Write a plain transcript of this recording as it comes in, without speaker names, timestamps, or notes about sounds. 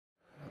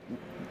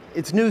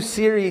It's new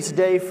series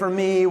day for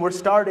me. We're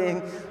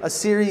starting a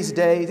series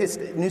day. It's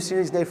a new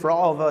series day for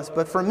all of us.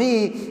 But for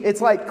me, it's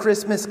like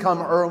Christmas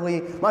come early.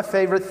 My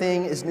favorite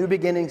thing is new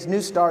beginnings,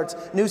 new starts,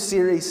 new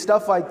series,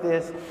 stuff like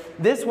this.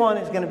 This one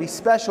is going to be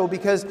special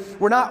because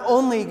we're not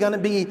only going to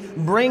be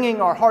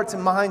bringing our hearts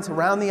and minds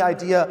around the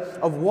idea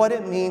of what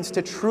it means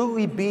to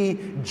truly be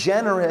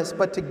generous,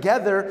 but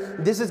together,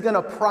 this is going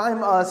to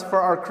prime us for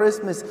our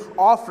Christmas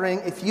offering.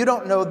 If you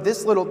don't know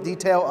this little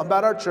detail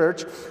about our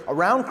church,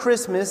 around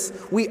Christmas,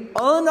 we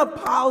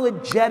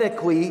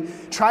unapologetically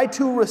try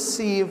to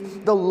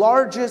receive the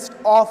largest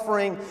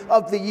offering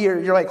of the year.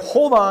 You're like,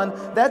 hold on,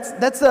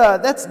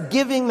 that's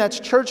giving, that's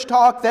church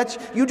talk.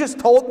 You just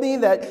told me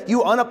that you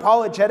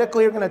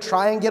unapologetically are going to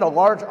try and get a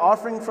large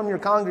offering from your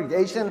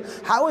congregation.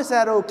 How is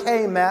that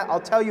okay, Matt?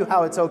 I'll tell you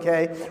how it's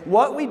okay.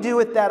 What we do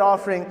with that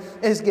offering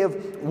is give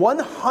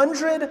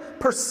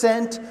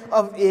 100%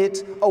 of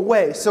it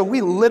away. So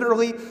we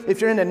literally, if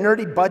you're into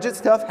nerdy budget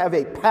stuff, have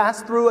a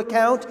pass-through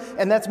account,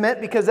 and that's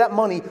meant because that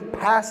money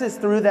passes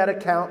through that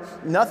account.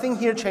 Nothing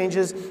here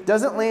changes,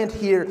 doesn't land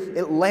here.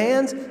 It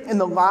lands in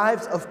the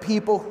lives of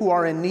people who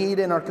are in need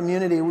in our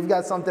community. We've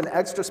got something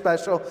extra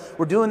special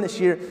we're doing this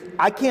year.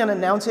 I can't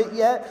announce it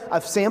yet.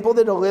 I've sampled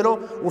it a little.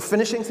 We're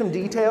finishing some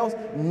details.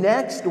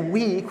 Next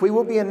week, we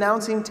will be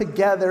announcing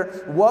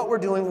together what we're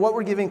doing, what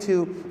we're giving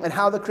to, and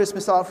how the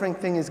Christmas offering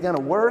thing is going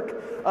to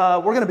work.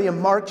 We're going to be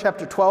in Mark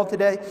chapter 12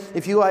 today.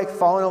 If you like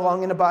following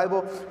along in the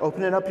Bible,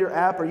 opening up your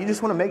app, or you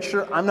just want to make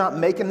sure I'm not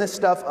making this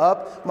stuff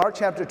up, Mark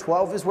chapter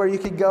 12 is where you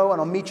could go, and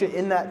I'll meet you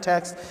in that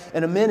text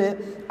in a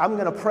minute. I'm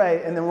going to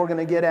pray, and then we're going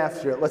to get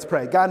after it. Let's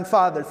pray. God and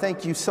Father,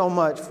 thank you so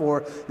much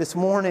for this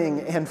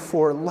morning and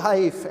for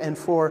life and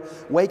for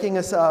waking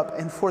us up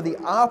and for the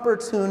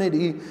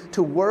opportunity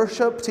to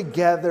worship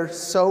together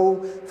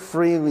so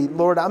freely.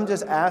 Lord, I'm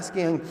just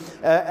asking,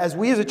 as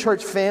we as a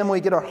church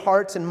family get our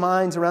hearts and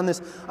minds around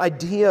this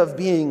idea of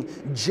being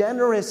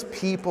generous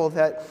people,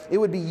 that it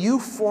would be you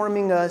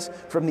forming us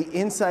from the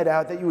inside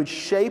out, that you would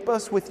shape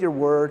us with your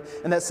word,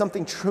 and that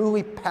something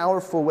truly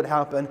powerful would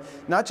happen,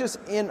 not just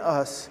in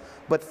us,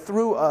 but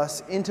through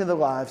us into the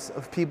lives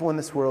of people in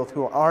this world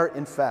who are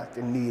in fact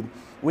in need.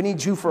 We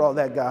need you for all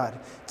that, God.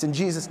 It's in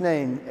Jesus'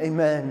 name,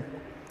 amen.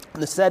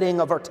 The setting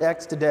of our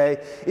text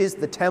today is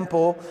the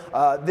temple.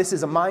 This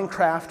is a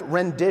Minecraft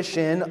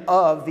rendition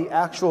of the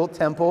actual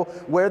temple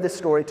where this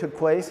story took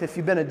place. If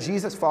you've been a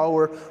Jesus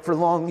follower for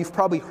long, you've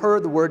probably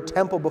heard the word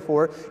temple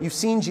before. You've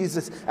seen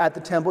Jesus at the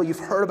temple. You've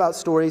heard about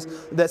stories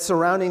that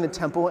surrounding the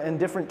temple and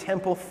different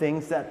temple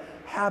things that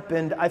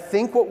happened. I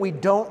think what we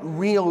don't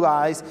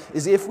realize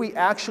is if we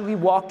actually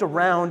walked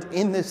around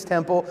in this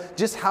temple,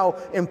 just how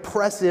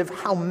impressive,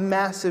 how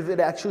massive it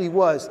actually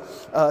was.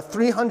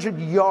 300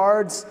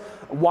 yards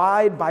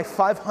wide by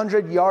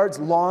 500 yards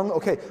long.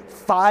 Okay,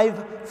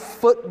 5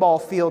 football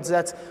fields.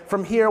 That's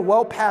from here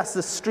well past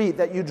the street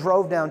that you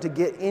drove down to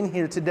get in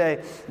here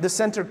today. The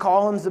center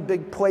columns, the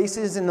big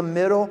places in the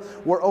middle,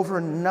 were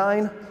over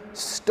 9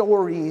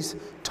 stories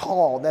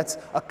tall. That's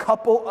a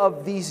couple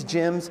of these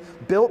gyms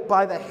built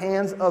by the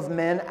hands of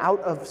men out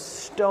of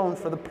stone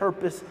for the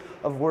purpose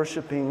of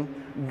worshiping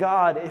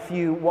God. If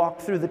you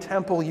walked through the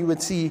temple, you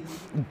would see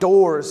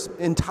doors,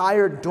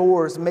 entire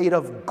doors made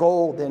of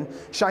gold and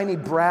shiny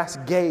brass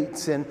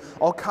gates and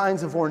all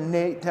kinds of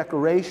ornate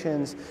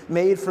decorations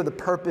made for the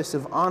purpose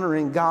of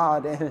honoring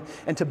God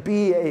and to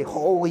be a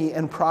holy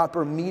and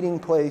proper meeting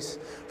place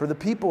for the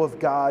people of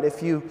God.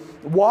 If you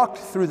walked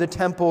through the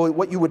temple,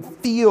 what you would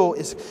feel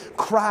is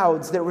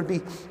crowds. There would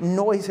be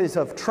noises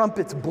of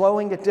trumpets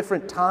blowing at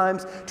different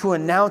times to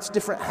announce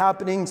different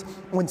happenings.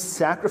 When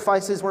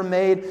sacrifices were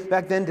made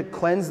back then to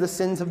cleanse the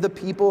sins of the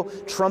people,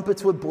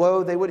 trumpets would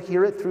blow. They would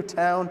hear it through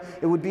town.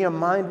 It would be a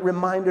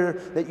reminder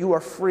that you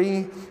are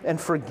free and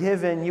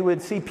forgiven. You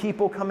would see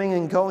people coming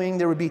and going.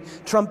 There would be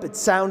trumpets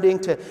sounding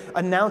to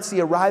announce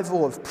the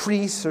arrival of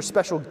priests or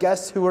special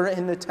guests who are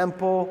in the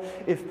temple.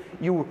 If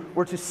you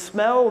were to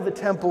smell the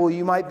temple,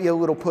 you might be a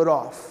little put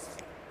off.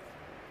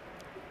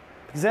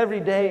 Because every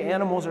day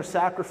animals are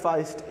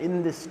sacrificed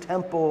in this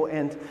temple,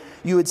 and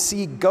you would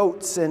see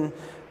goats and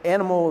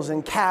animals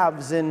and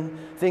calves and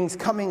things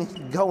coming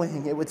and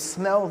going. It would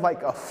smell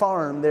like a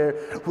farm. There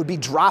would be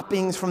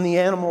droppings from the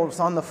animals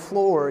on the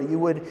floor. You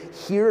would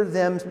hear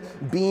them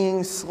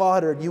being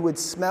slaughtered. You would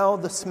smell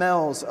the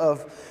smells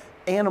of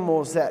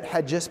animals that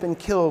had just been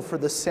killed for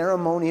the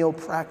ceremonial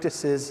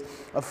practices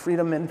of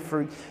freedom and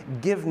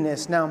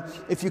forgiveness. Now,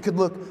 if you could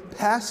look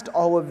past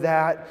all of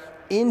that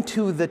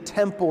into the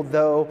temple,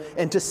 though,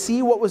 and to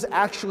see what was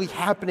actually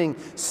happening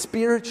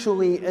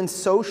spiritually and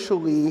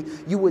socially,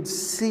 you would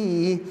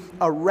see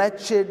a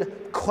wretched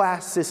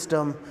class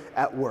system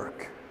at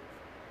work.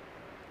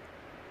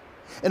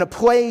 In a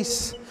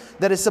place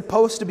that is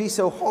supposed to be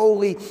so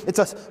holy.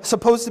 It's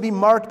supposed to be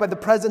marked by the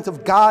presence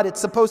of God. It's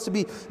supposed to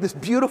be this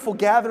beautiful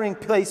gathering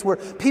place where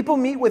people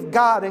meet with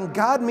God and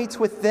God meets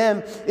with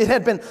them. It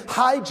had been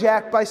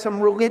hijacked by some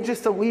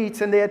religious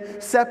elites, and they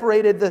had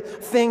separated the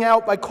thing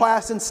out by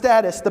class and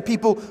status. The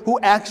people who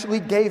actually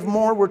gave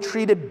more were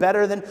treated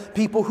better than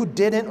people who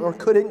didn't or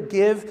couldn't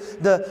give.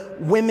 The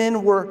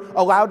women were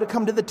allowed to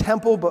come to the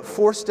temple but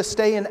forced to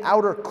stay in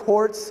outer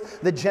courts.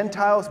 The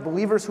Gentiles,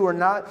 believers who are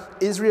not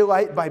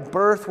Israelite by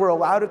birth, were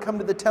allowed to come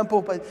to the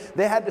temple, but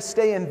they had to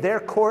stay in their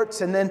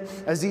courts. And then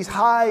as these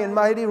high and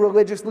mighty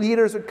religious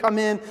leaders would come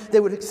in, they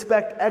would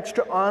expect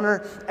extra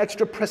honor,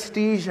 extra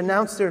prestige,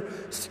 announce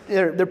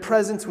their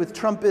presence with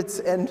trumpets,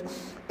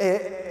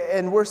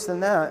 and worse than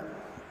that,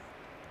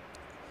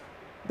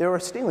 they were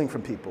stealing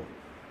from people.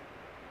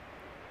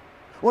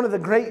 One of the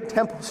great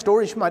temple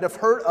stories you might have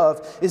heard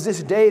of is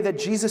this day that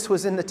Jesus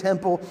was in the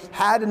temple,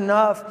 had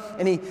enough,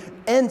 and he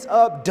ends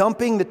up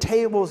dumping the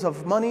tables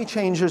of money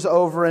changers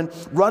over and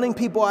running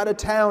people out of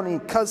town. He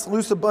cuts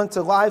loose a bunch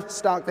of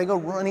livestock. They go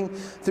running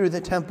through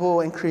the temple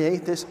and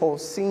create this whole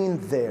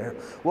scene there.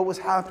 What was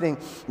happening?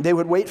 They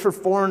would wait for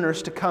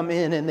foreigners to come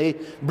in, and they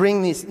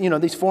bring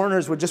these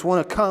foreigners would just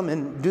want to come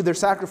and do their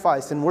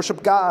sacrifice and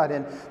worship God.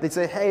 And they'd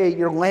say, hey,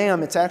 your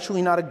lamb, it's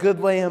actually not a good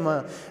lamb.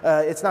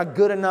 It's not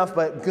good enough,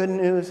 but good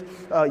news.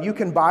 You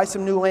can buy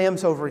some new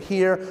lambs over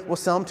here. We'll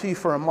sell them to you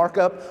for a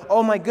markup.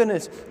 Oh my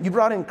goodness, you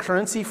brought in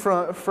currency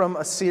from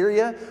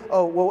Assyria?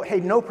 Oh, well, hey,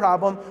 no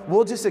problem.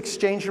 We'll just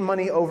exchange your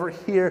money over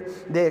here.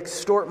 They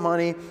extort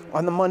money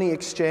on the money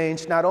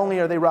exchange. Not only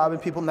are they robbing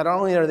people, not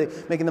only are they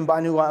making them buy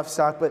new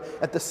livestock, but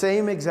at the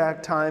same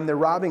exact time, they're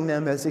robbing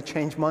them as they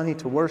change money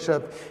to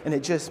worship, and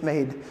it just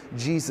made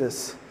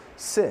Jesus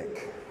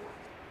sick.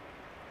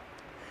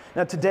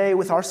 Now today,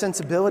 with our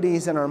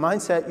sensibilities and our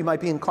mindset, you might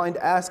be inclined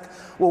to ask,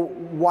 well,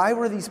 why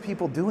were these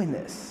people doing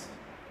this?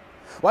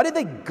 Why did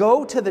they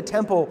go to the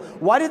temple?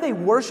 Why did they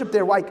worship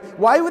there?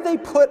 Why would they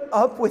put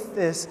up with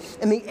this?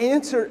 And the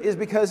answer is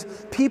because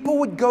people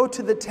would go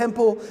to the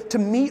temple to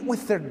meet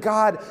with their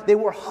God. They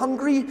were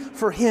hungry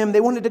for Him.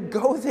 They wanted to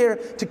go there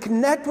to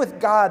connect with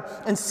God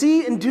and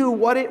see and do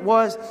what it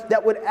was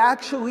that would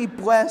actually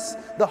bless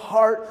the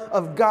heart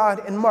of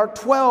God. In Mark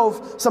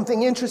 12,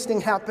 something interesting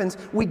happens.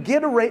 We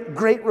get a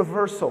great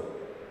reversal.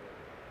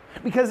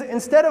 Because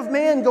instead of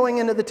man going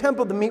into the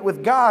temple to meet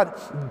with God,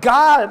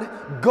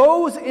 God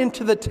goes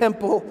into the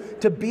temple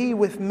to be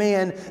with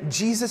man.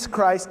 Jesus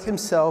Christ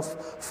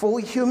Himself,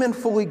 fully human,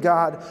 fully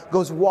God,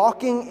 goes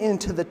walking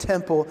into the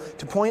temple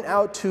to point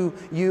out to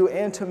you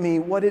and to me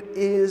what it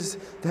is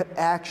that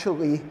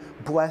actually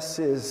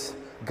blesses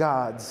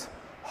God's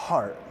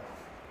heart.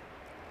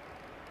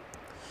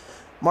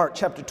 Mark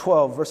chapter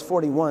 12, verse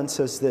 41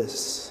 says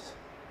this.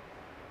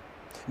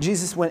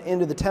 Jesus went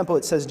into the temple.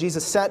 It says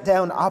Jesus sat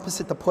down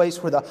opposite the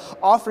place where the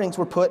offerings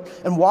were put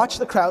and watched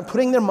the crowd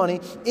putting their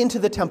money into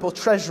the temple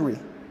treasury.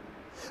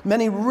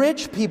 Many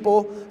rich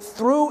people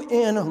threw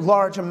in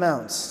large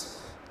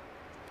amounts,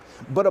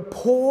 but a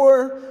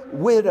poor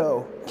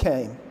widow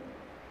came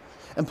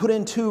and put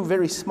in 2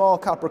 very small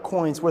copper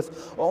coins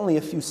worth only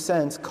a few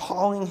cents.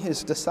 Calling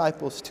His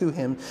disciples to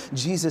Him,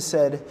 Jesus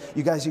said,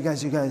 you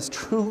guys,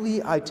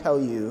 truly I tell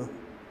you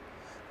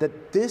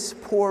that this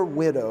poor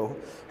widow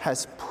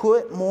has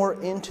put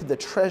more into the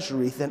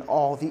treasury than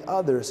all the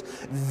others.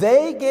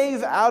 They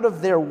gave out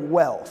of their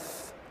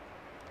wealth,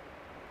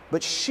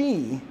 but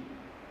she,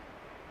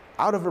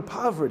 out of her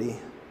poverty,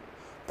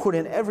 put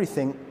in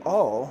everything,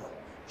 all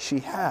she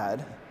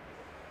had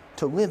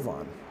to live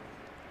on.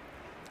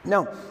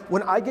 Now,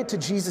 when I get to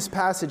Jesus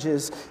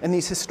passages and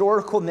these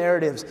historical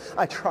narratives,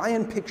 I try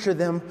and picture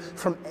them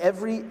from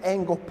every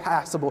angle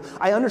possible.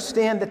 I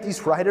understand that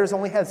these writers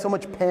only had so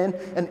much pen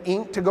and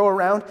ink to go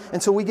around,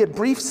 and so we get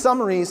brief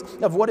summaries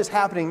of what is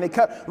happening. They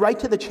cut right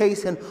to the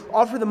chase and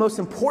offer the most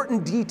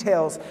important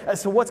details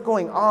as to what's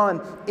going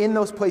on in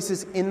those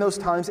places, in those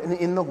times, and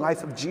in the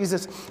life of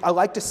Jesus. I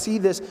like to see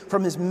this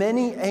from as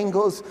many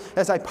angles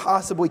as I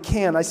possibly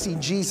can. I see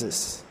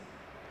Jesus.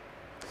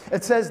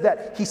 It says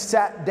that He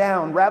sat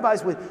down.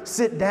 Rabbis would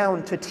sit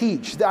down to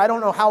teach. I don't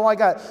know how I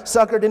got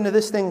suckered into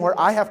this thing where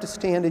I have to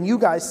stand and you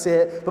guys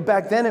sit, but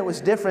back then it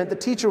was different. The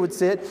teacher would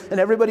sit and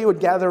everybody would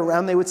gather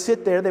around. They would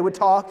sit there, they would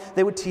talk,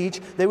 they would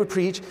teach, they would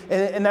preach,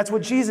 and that's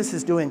what Jesus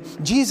is doing.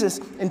 Jesus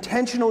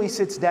intentionally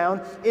sits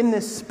down in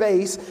this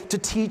space to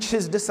teach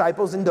His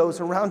disciples and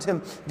those around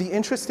Him. The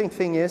interesting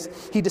thing is,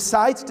 He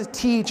decides to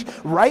teach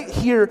right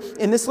here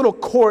in this little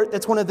court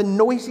that's one of the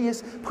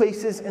noisiest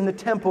places in the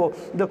temple.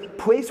 The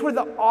place where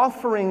the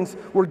offerings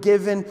were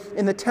given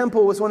in the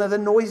temple was one of the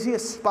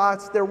noisiest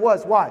spots there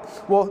was. Why?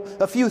 Well,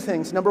 a few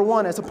things. Number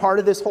one, as a part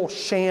of this whole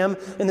sham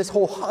and this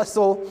whole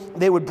hustle,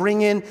 they would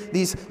bring in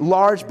these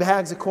large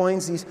bags of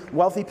coins. These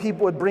wealthy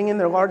people would bring in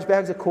their large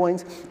bags of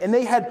coins, and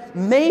they had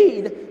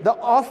made the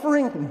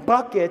offering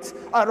buckets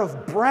out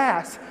of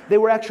brass. They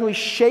were actually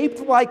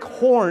shaped like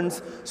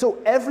horns so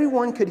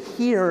everyone could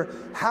hear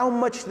how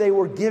much they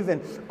were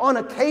given. On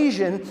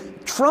occasion,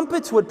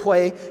 trumpets would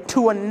play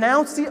to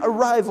announce the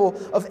arrival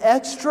of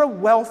extra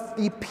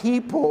wealthy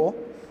people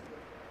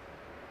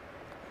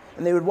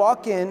And they would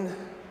walk in,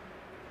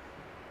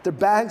 their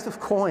bags of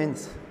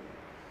coins,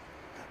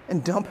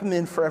 and dump them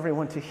in for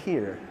everyone to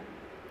hear.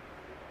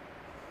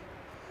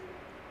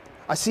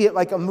 I see it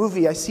like a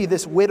movie. I see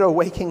this widow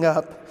waking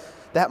up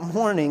that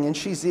morning, and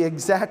she's the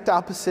exact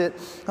opposite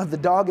of the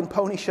dog and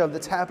pony show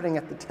that's happening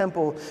at the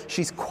temple.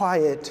 She's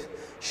quiet,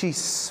 she's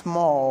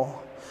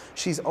small,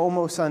 she's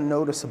almost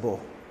unnoticeable.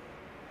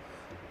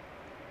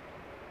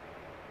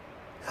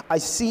 I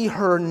see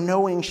her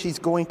knowing she's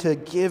going to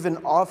give an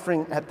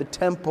offering at the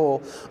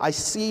temple. I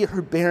see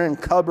her bearing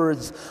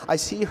cupboards. I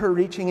see her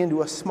reaching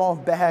into a small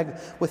bag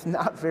with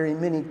not very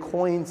many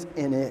coins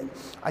in it.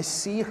 I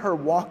see her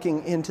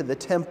walking into the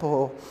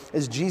temple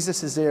as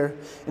Jesus is there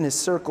in his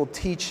circle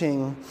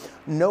teaching.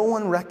 No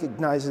one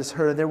recognizes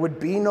her. There would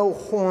be no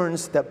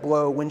horns that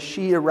blow when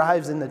she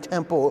arrives in the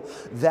temple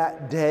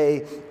that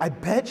day. I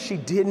bet she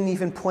didn't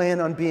even plan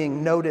on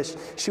being noticed.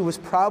 She was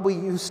probably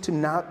used to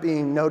not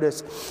being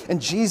noticed.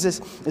 And Jesus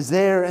is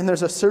there, and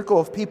there's a circle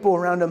of people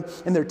around him,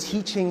 and they're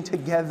teaching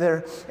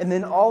together. And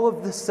then all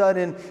of a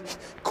sudden, he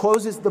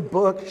closes the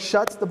book,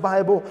 shuts the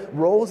Bible,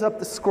 rolls up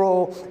the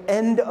scroll,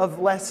 end of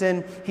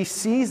lesson. He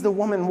sees the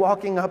woman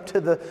walking up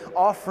to the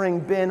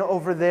offering bin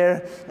over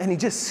there, and he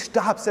just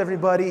stops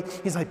everybody.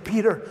 He's like,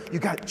 Peter, you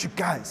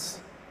guys,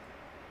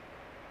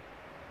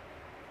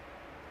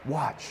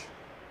 watch.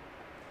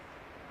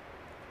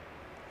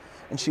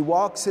 And she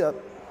walks up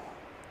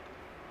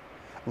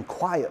and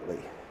quietly,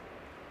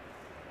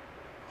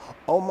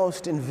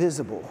 almost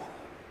invisible,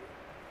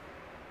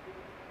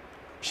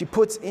 she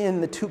puts in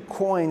the 2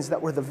 coins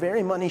that were the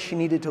very money she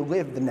needed to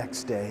live the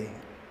next day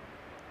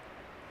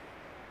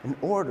in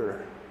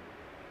order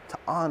to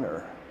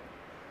honor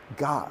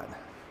God.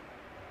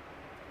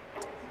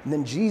 And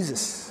then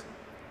Jesus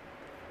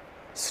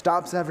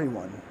stops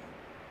everyone.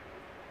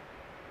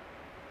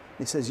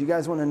 He says, you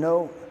guys want to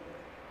know?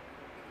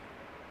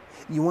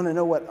 You want to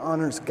know what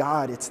honors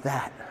God? It's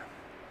that.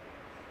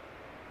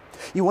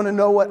 You want to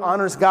know what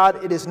honors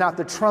God? It is not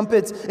the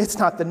trumpets. It's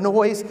not the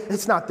noise.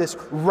 It's not this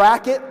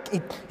racket.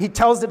 He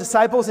tells the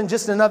disciples in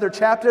just another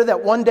chapter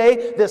that one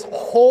day this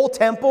whole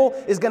temple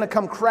is going to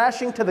come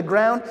crashing to the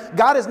ground.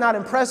 God is not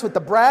impressed with the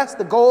brass,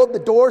 the gold, the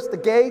doors, the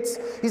gates.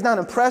 He's not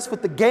impressed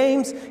with the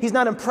games. He's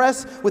not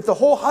impressed with the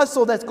whole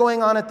hustle that's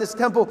going on at this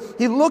temple.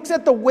 He looks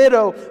at the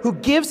widow who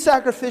gives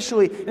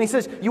sacrificially, and he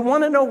says, you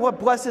want to know what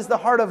blesses the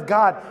heart of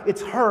God?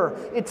 It's her.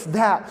 It's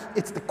that.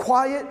 It's the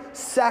quiet,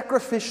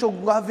 sacrificial,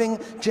 loving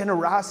generosity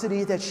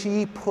that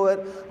she put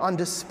on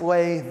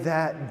display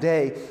that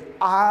day.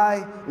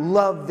 I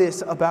love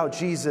this about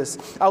Jesus.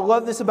 I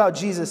love this about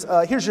Jesus.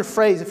 Here's your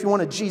phrase if you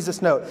want a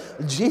Jesus note.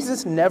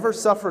 Jesus never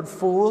suffered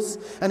fools,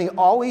 and he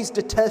always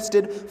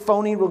detested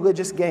phony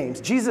religious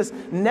games. Jesus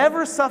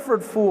never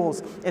suffered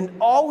fools and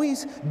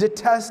always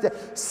detested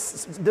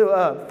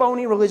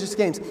phony religious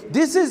games.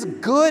 This is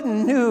good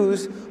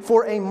news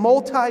for a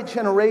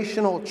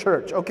multi-generational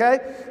church,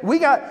 okay? We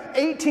got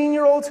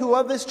 18-year-olds who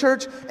love this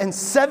church and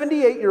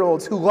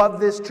 78-year-olds who love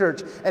this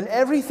church and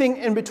everything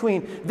in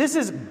between. This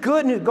is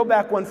good news. Go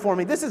back one for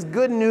me. This is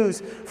good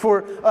news for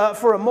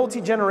a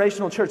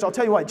multi-generational church. I'll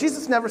tell you why.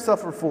 Jesus never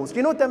suffered fools. Do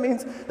you know what that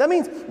means? That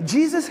means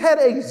Jesus had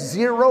a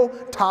zero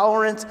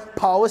tolerance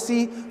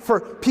policy for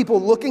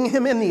people looking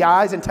him in the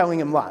eyes and telling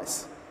him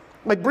lies.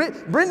 Like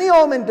Brittany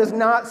Ullman does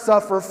not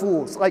suffer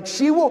fools. Like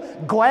she will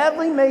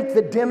gladly make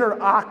the dinner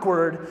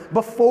awkward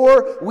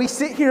before we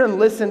sit here and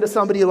listen to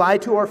somebody lie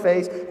to our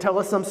face, tell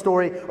us some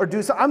story, or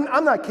do something.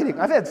 I'm not kidding.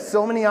 I've had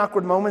so many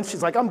awkward moments.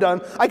 She's like, I'm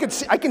done. I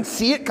can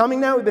see it coming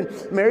now. We've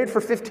been married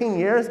for 15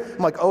 years. I'm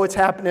like, oh, it's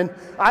happening.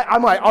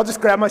 I'm like, I'll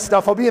just grab my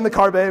stuff. I'll be in the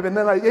car, babe. And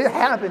then it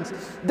happens.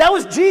 That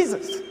was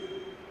Jesus.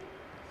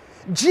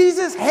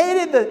 Jesus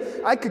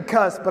hated I could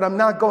cuss, but I'm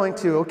not going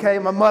to, okay?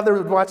 My mother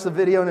would watch the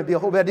video and it'd be a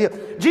whole bad deal.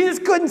 Jesus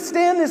couldn't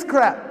stand this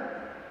crap.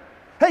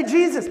 Hey,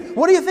 Jesus,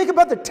 what do you think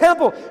about the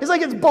temple? He's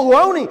like, it's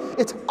baloney.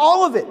 It's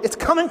all of it. It's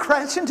coming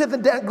crashing to the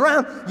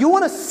ground. You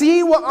want to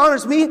see what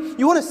honors me?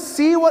 You want to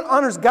see what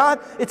honors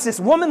God? It's this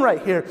woman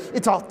right here.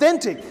 It's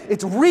authentic.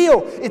 It's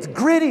real. It's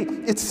gritty.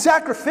 It's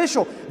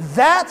sacrificial.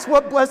 That's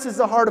what blesses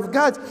the heart of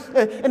God.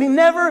 And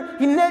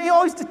he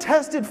always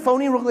detested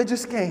phony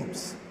religious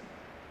games.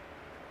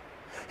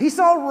 He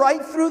saw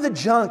right through the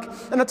junk.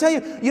 And I'll tell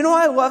you, you know,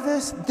 I love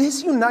this.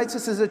 This unites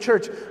us as a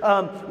church.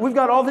 We've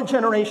got all the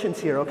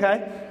generations here,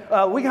 okay?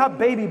 We got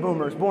baby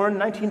boomers born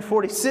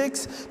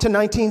 1946 to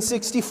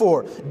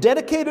 1964.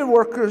 Dedicated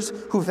workers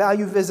who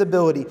value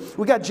visibility.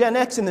 We got Gen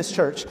X in this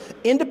church.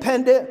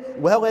 Independent,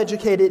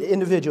 well-educated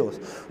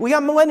individuals. We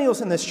got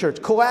millennials in this church.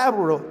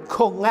 Collaborative,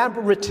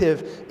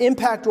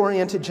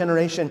 impact-oriented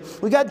generation.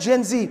 We got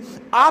Gen Z.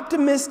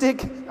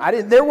 Optimistic,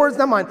 their words,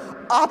 not mine.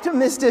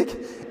 Optimistic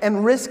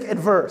and risk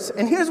adverse.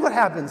 And here's what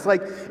happens.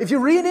 Like, if you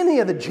read any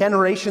of the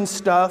generation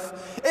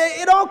stuff,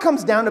 it all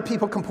comes down to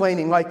people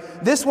complaining.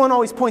 Like, this one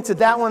always points at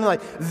that one,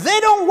 like, they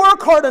don't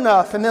work hard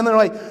enough. And then they're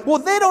like, well,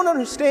 they don't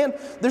understand.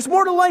 There's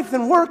more to life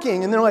than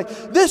working. And they're like,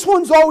 this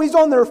one's always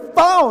on their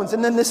phones.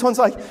 And then this one's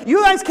like,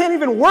 you guys can't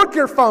even work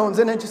your phones.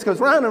 And it just goes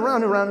round and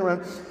round and round and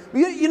round.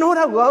 You know what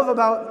I love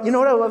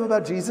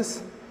about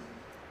Jesus?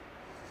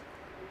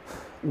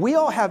 we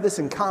all have this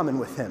in common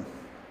with him.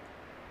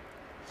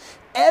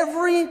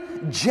 Every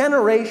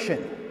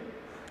generation,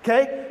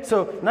 okay?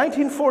 So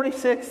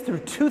 1946 through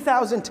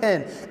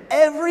 2010,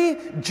 every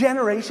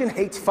generation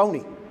hates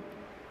phony.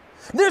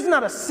 There's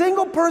not a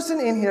single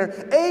person in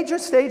here, age or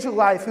stage of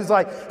life, who's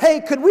like,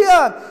 hey, could we,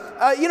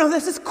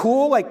 this is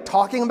cool, like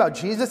talking about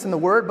Jesus and the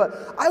Word,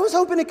 but I was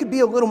hoping it could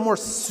be a little more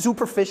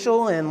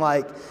superficial and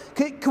like,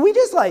 could we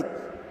just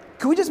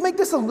make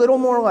this a little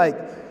more like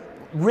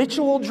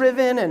ritual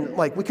driven and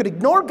like we could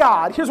ignore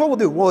God? Here's what we'll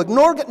do. We'll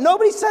ignore God.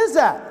 Nobody says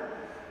that.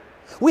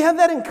 We have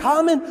that in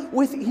common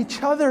with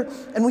each other,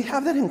 and we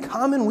have that in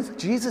common with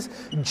Jesus.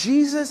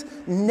 Jesus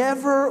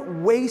never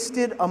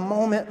wasted a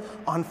moment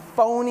on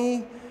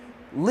phony,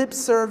 lip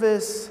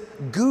service,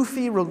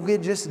 goofy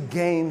religious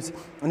games.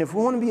 And if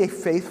we want to be a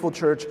faithful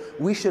church,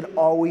 we should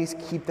always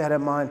keep that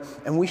in mind,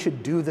 and we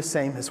should do the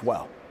same as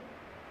well.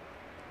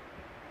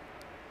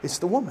 It's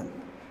the woman.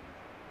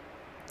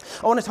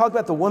 I want to talk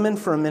about the woman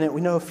for a minute.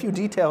 We know a few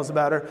details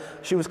about her.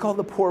 She was called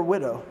the poor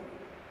widow.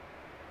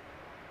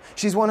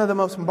 She's one of the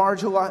most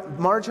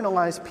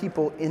marginalized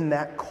people in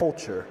that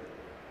culture.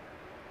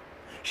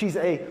 She's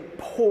a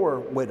poor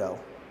widow,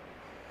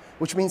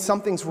 which means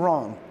something's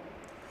wrong,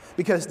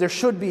 because there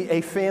should be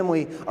a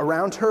family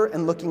around her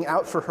and looking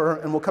out for her,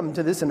 and we'll come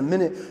to this in a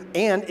minute.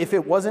 And if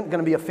it wasn't going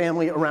to be a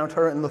family around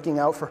her and looking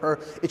out for her,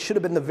 it should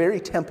have been the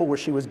very temple where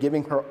she was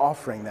giving her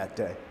offering that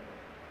day.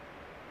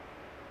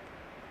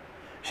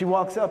 She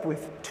walks up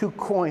with 2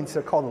 coins.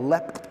 They're called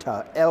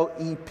lepta,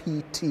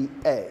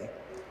 L-E-P-T-A.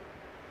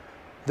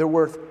 They're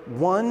worth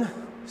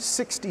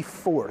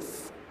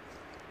 1/64th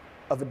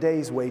of a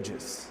day's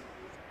wages.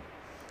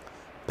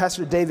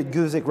 Pastor David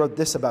Guzik wrote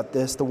this about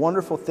this. The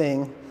wonderful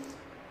thing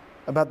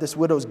about this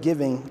widow's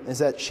giving is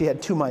that she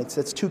had 2 mites.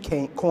 That's 2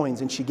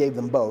 coins, and she gave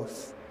them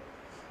both.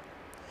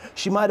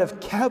 She might have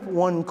kept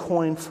 1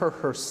 coin for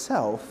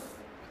herself,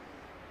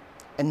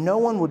 and no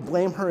one would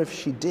blame her if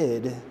she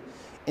did.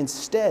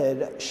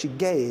 Instead, she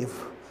gave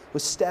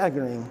with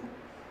staggering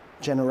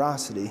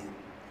generosity.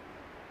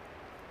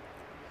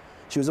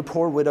 She was a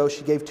poor widow.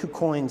 She gave 2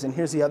 coins. And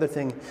here's the other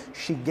thing.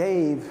 She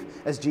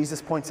gave, as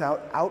Jesus points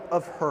out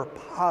of her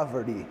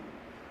poverty.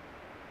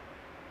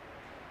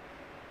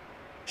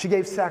 She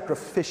gave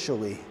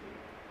sacrificially.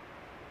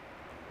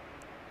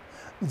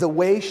 The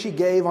way she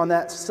gave on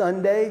that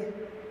Sunday,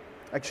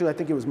 actually I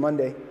think it was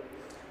Monday,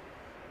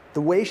 the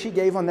way she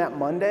gave on that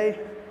Monday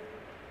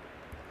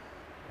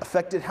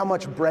affected how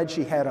much bread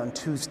she had on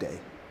Tuesday.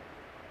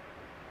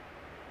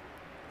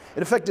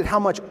 It affected how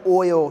much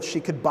oil she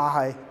could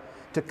buy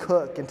to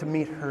cook and to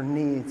meet her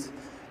needs.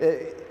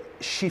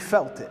 She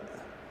felt it.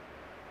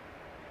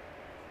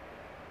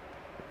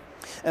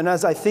 And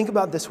as I think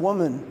about this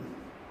woman,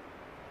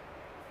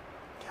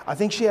 I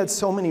think she had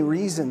so many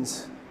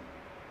reasons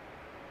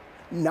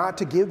not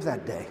to give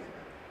that day.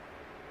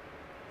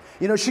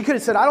 You know, she could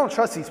have said, I don't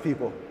trust these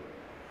people.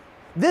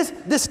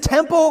 This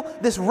temple,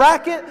 this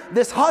racket,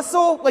 this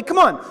hustle, like, come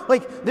on.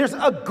 Like, there's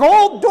a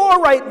gold door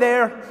right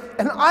there,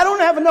 and I don't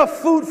have enough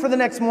food for the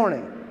next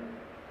morning.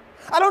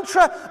 I don't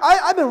trust.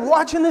 I've been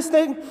watching this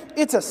thing.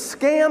 It's a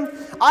scam.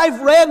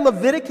 I've read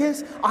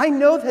Leviticus. I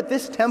know that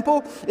this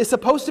temple is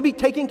supposed to be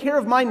taking care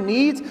of my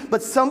needs,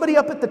 but somebody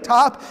up at the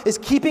top is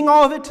keeping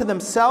all of it to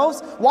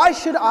themselves. Why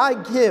should I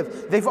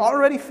give? They've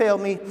already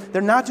failed me.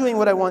 They're not doing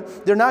what I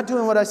want. They're not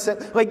doing what I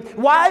said. Like,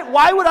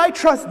 why would I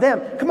trust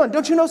them? Come on,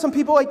 don't you know some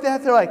people like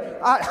that? They're like,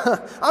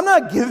 I'm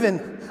not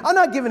giving. I'm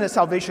not giving to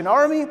Salvation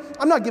Army.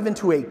 I'm not giving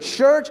to a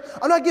church.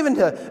 I'm not giving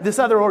to this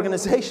other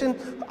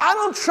organization. I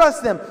don't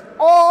trust them.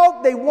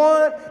 All they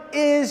want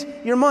is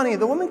your money.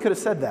 The woman could have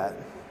said that.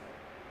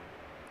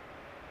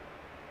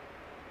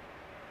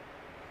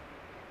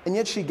 And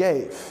yet she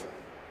gave.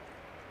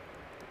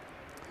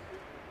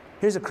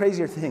 Here's a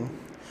crazier thing.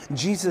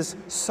 Jesus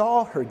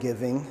saw her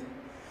giving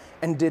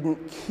and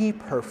didn't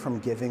keep her from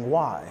giving.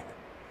 Why?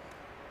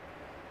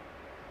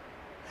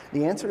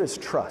 The answer is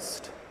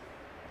trust.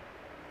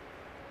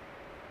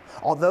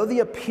 Although the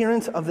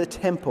appearance of the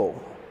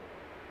temple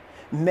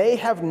may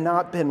have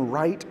not been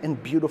right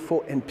and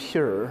beautiful and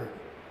pure,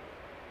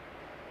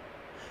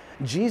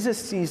 Jesus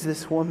sees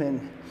this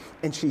woman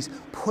and she's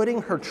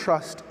putting her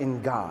trust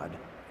in God.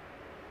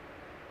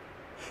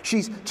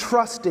 She's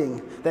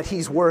trusting that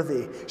He's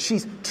worthy.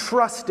 She's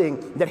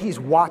trusting that He's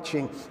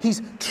watching.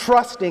 He's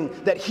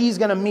trusting that He's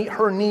going to meet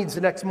her needs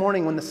the next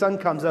morning when the sun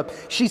comes up.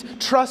 She's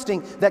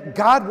trusting that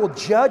God will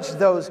judge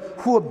those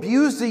who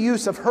abuse the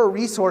use of her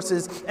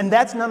resources, and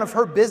that's none of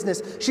her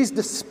business. She's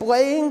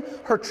displaying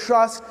her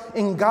trust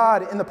in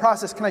God in the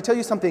process. Can I tell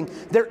you something?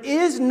 There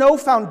is no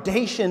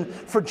foundation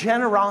for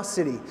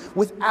generosity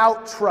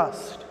without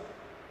trust.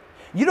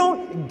 You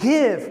don't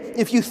give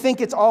if you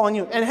think it's all on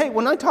you. And hey,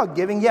 when I talk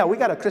giving, yeah, we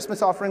got a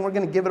Christmas offering. We're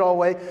going to give it all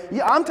away.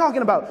 Yeah, I'm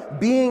talking about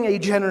being a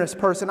generous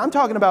person. I'm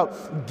talking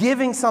about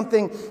giving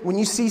something when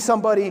you see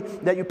somebody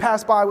that you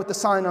pass by with the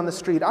sign on the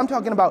street. I'm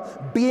talking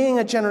about being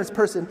a generous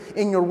person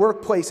in your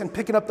workplace and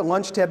picking up the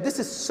lunch tab. This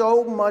is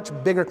so much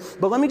bigger.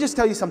 But let me just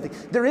tell you something.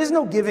 There is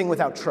no giving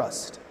without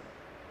trust.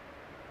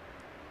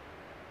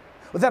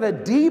 without a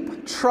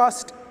deep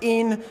trust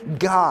in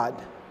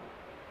God,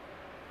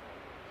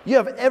 you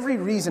have every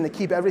reason to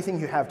keep everything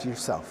you have to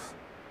yourself.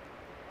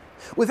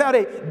 Without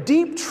a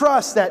deep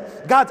trust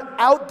that God's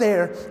out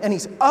there and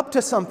He's up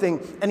to something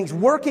and He's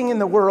working in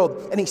the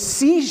world and He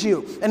sees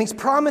you and He's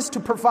promised to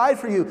provide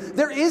for you,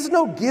 there is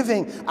no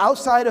giving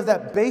outside of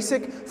that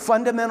basic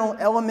fundamental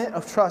element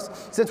of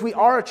trust. Since we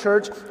are a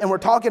church and we're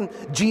talking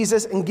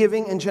Jesus and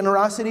giving and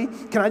generosity,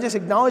 can I just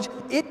acknowledge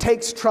it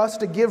takes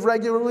trust to give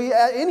regularly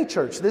at any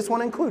church, this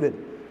one included.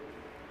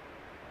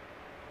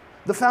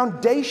 The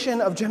foundation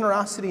of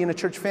generosity in a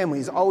church family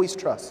is always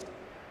trust.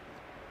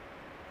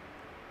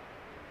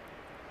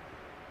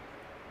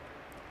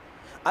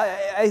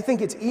 I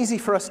think it's easy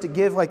for us to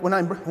give, like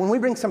when we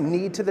bring some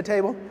need to the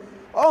table.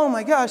 Oh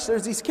my gosh,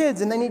 there's these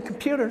kids and they need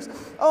computers.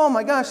 Oh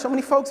my gosh, so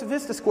many folks at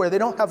Vista Square, they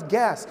don't have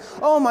gas.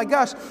 Oh my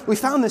gosh, we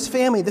found this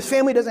family. This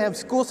family doesn't have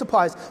school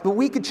supplies, but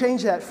we could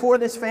change that for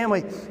this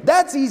family.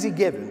 That's easy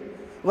giving.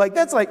 Like,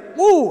 that's like,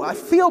 ooh, I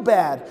feel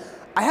bad.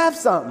 I have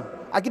something.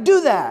 I could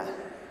do that.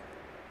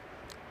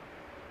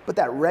 But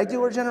that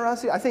regular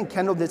generosity, I think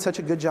Kendall did such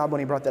a good job when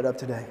he brought that up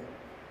today.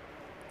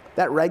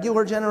 That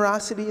regular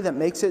generosity that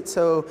makes it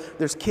so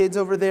there's kids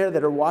over there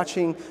that are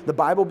watching the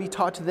Bible be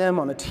taught to them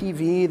on a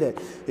TV that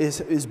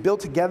is built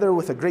together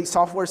with a great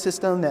software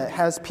system that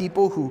has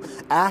people who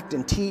act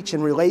and teach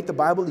and relate the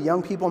Bible to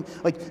young people.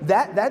 Like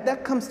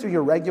that comes through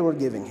your regular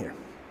giving here.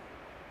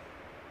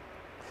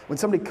 When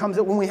somebody comes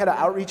up, when we had an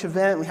outreach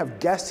event, we have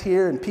guests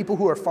here and people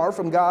who are far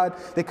from God,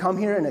 they come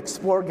here and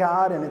explore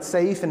God and it's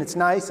safe and it's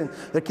nice and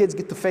their kids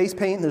get the face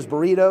paint and there's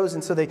burritos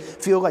and so they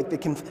feel like they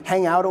can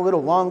hang out a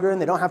little longer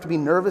and they don't have to be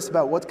nervous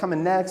about what's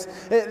coming next.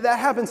 That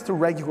happens through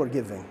regular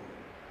giving.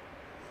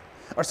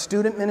 Our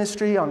student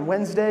ministry on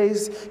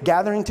Wednesdays,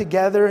 gathering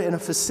together in a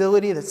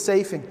facility that's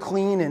safe and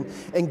clean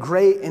and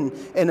great, and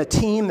a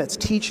team that's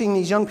teaching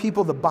these young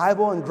people the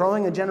Bible and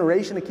growing a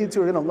generation of kids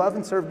who are going to love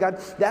and serve God,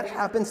 that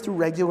happens through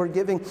regular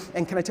giving.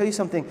 And can I tell you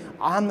something?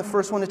 I'm the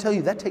first one to tell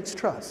you that takes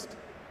trust.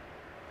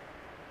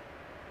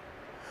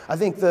 I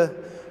think the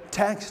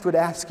text would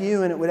ask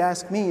you and it would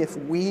ask me if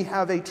we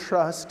have a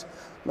trust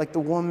like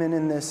the woman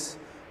in this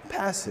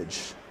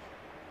passage.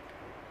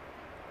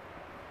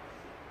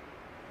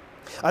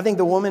 I think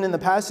the woman in the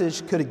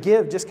passage could have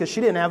given just because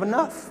she didn't have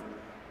enough.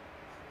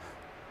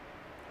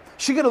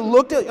 She could have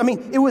looked at,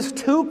 it was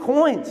 2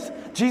 coins.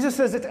 Jesus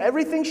says it's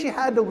everything she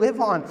had to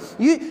live on.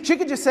 She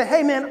could just say,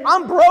 hey man,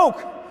 I'm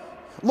broke.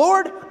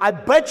 Lord, I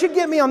bet you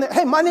get me on the,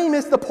 hey, my name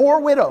is the poor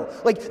widow.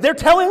 Like, they're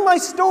telling my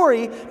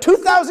story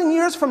 2,000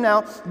 years from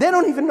now. They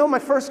don't even know my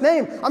first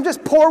name. I'm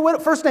just poor widow.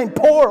 First name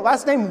poor,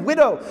 last name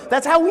widow.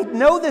 That's how we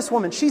know this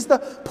woman. She's the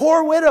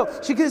poor widow.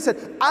 She could have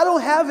said, I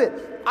don't have it.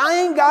 I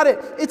ain't got it.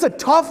 It's a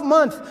tough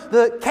month.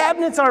 The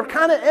cabinets are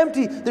kind of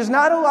empty. There's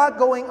not a lot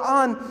going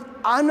on.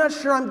 I'm not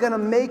sure I'm going to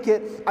make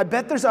it. I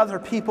bet there's other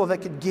people that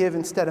could give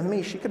instead of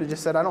me. She could have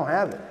just said, I don't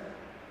have it.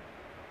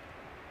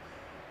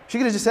 She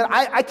could have just said,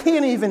 I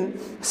can't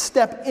even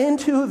step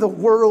into the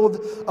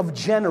world of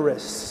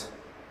generous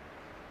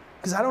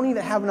because I don't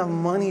even have enough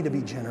money to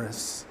be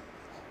generous.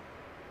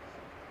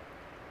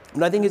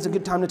 But I think it's a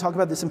good time to talk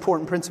about this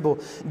important principle.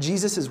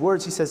 Jesus'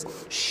 words, he says,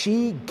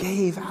 she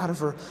gave out of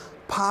her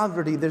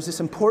poverty. There's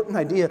this important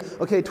idea.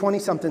 Okay,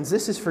 20-somethings,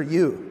 this is for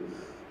you.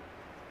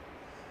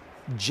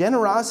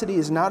 Generosity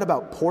is not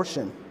about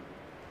portion,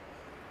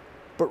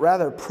 but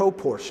rather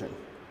proportion.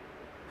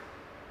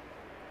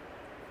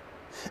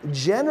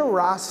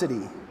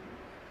 Generosity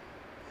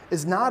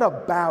is not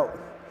about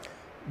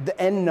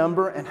the end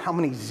number and how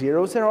many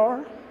zeros there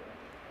are.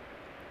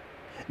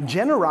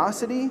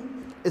 Generosity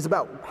is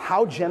about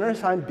how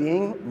generous I'm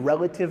being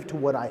relative to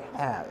what I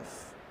have.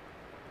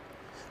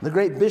 The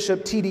great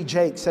Bishop T.D.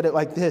 Jakes said it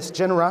like this: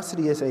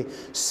 generosity is a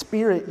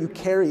spirit you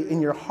carry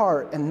in your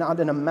heart and not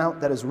an amount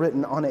that is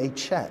written on a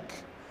check.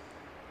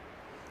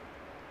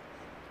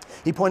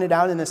 He pointed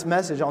out in this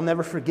message, I'll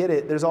never forget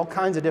it, there's all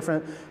kinds of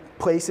different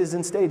places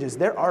and stages.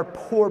 There are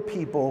poor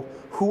people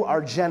who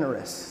are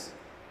generous.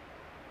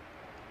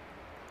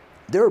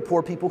 There are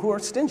poor people who are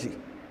stingy.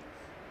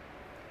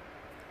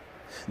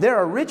 There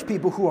are rich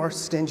people who are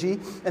stingy,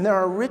 and there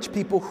are rich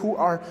people who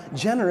are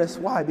generous.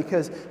 Why?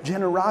 Because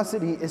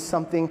generosity is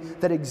something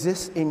that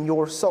exists in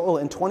your soul.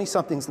 And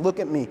 20-somethings, look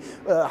at me.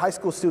 High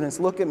school students,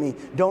 look at me.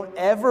 Don't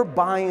ever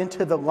buy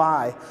into the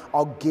lie,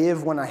 I'll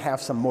give when I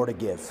have some more to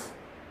give.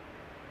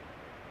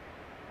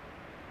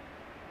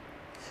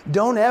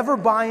 Don't ever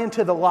buy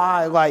into the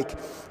lie like,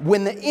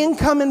 when the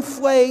income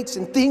inflates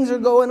and things are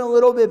going a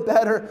little bit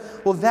better,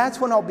 well,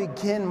 that's when I'll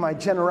begin my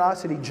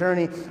generosity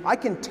journey. I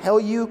can tell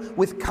you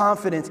with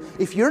confidence,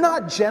 if you're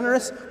not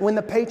generous when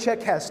the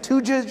paycheck has 2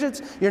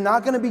 digits, you're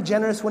not going to be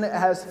generous when it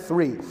has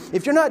 3.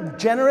 If you're not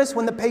generous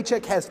when the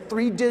paycheck has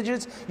 3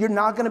 digits, you're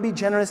not going to be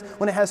generous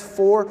when it has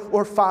 4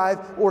 or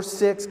 5 or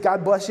 6.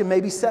 God bless you,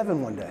 maybe 7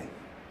 one day.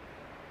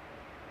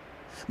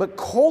 But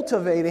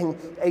cultivating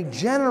a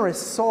generous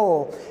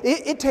soul,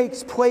 it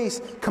takes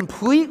place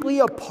completely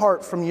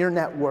apart from your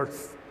net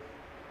worth.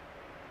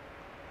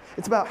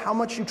 It's about how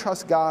much you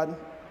trust God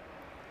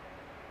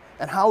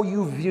and how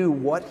you view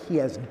what he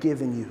has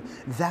given you.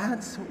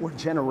 That's where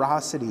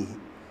generosity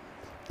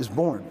is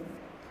born.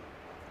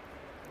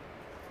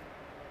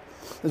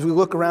 As we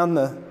look around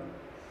the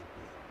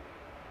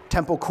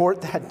temple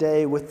court that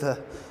day with the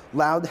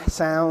loud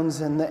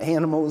sounds and the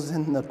animals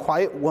and the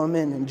quiet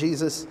woman and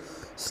Jesus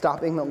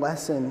stopping the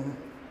lesson,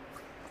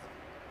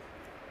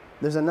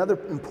 there's another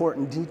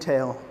important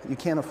detail you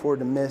can't afford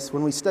to miss.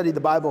 When we study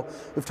the Bible,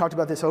 we've talked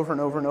about this over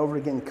and over and over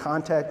again.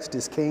 Context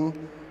is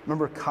king.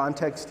 Remember,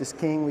 context is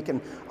king. We can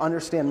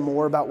understand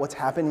more about what's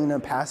happening in a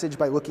passage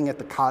by looking at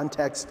the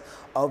context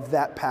of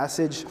that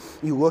passage.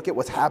 You look at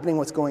what's happening,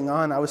 what's going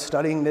on. I was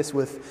studying this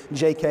with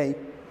J.K.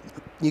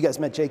 You guys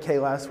met J.K.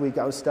 last week.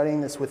 I was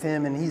studying this with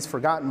him, and he's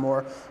forgotten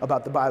more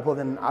about the Bible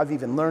than I've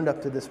even learned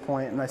up to this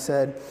point. And I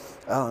said,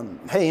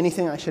 hey,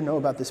 anything I should know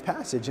about this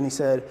passage? And he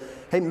said,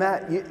 hey,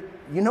 Matt,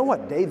 you know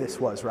what day this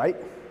was, right?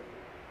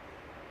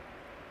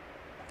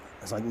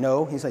 I was like,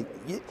 no. He's like,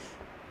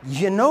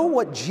 you know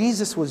what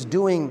Jesus was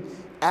doing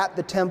at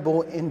the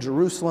temple in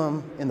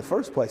Jerusalem in the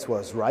first place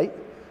was, right?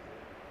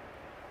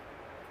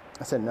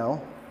 I said,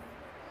 no.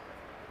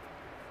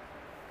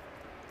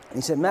 And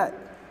he said, Matt,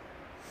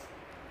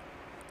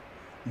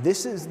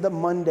 this is the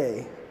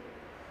Monday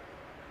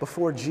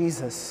before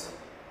Jesus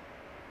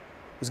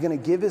was going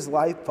to give his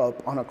life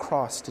up on a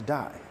cross to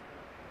die.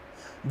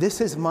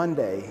 This is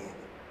Monday.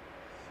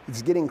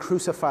 He's getting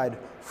crucified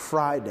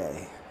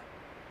Friday.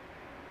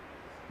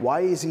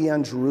 Why is he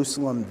on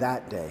Jerusalem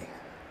that day?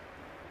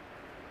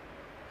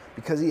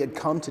 Because he had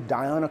come to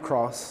die on a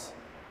cross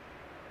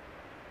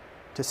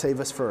to save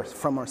us first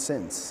from our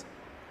sins.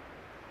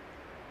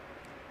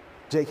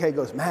 J.K.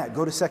 goes, Matt,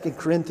 go to 2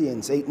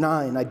 Corinthians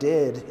 8:9. I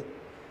did.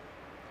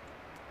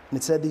 And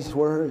it said these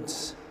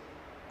words,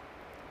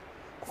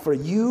 for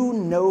you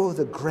know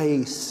the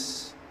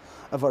grace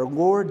of our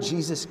Lord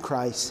Jesus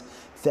Christ,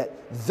 that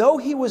though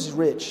he was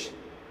rich,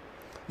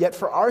 yet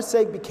for our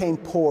sake became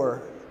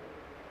poor,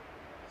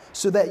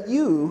 so that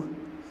you,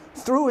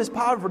 through his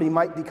poverty,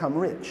 might become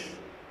rich.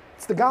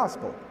 It's the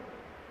gospel.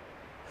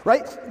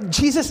 Right?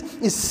 Jesus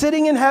is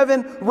sitting in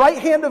heaven, right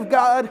hand of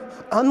God,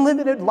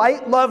 unlimited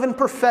light, love, and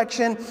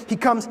perfection. He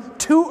comes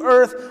to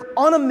earth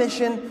on a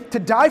mission to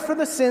die for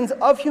the sins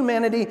of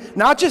humanity,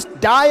 not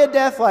just die a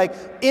death like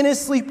in his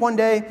sleep one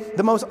day.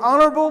 The most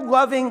honorable,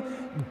 loving,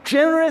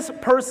 generous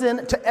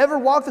person to ever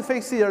walk the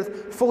face of the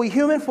earth, fully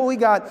human, fully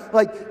God,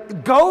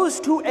 like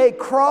goes to a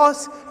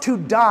cross to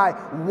die.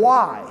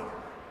 Why?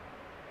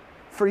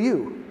 For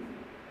you.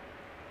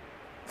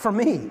 For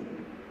me.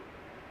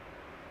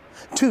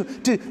 To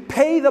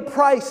pay the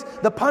price,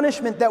 the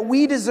punishment that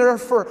we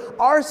deserve for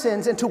our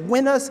sins, and to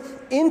win us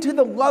into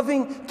the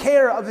loving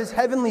care of his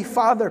heavenly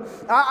Father.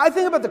 I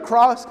think about the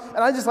cross, and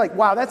I just like,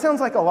 wow, that sounds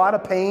like a lot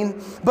of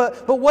pain.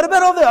 But what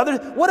about all the others?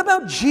 What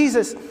about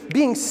Jesus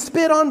being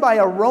spit on by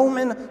a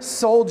Roman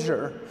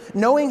soldier,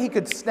 knowing he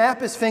could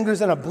snap his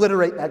fingers and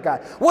obliterate that guy?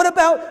 What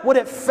about what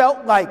it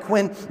felt like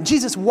when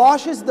Jesus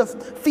washes the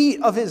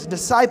feet of his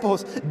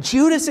disciples,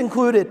 Judas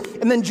included,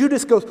 and then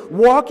Judas goes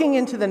walking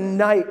into the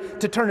night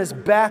to turn his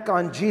back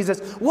on Jesus?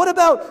 What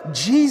about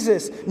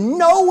Jesus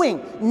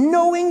knowing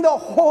the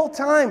whole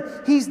time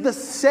he's the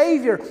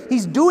Savior?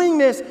 He's doing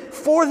this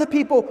for the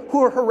people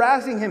who are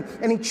harassing him,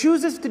 and he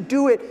chooses to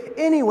do it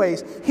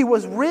anyways. He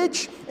was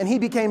rich and he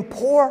became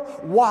poor.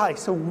 Why?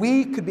 So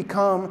we could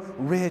become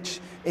rich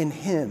in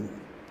him.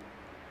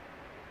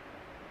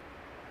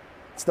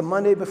 It's the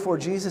Monday before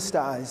Jesus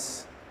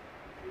dies,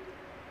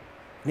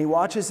 and he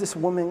watches this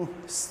woman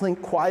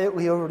slink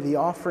quietly over to the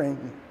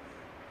offering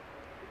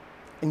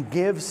and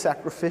give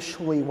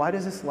sacrificially. Why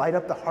does this light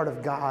up the heart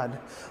of God?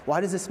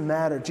 Why does this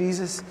matter?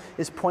 Jesus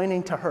is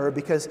pointing to her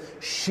because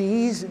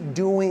she's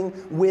doing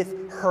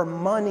with her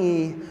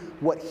money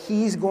what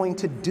he's going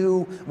to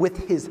do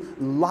with his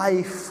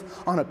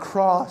life on a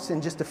cross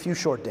in just a few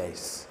short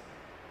days.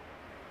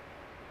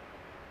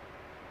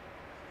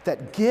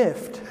 That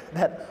gift,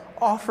 that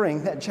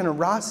offering, that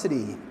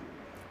generosity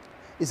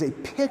is a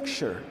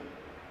picture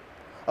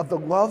of the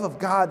love of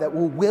God that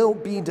will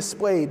be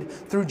displayed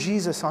through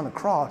Jesus on the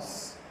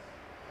cross.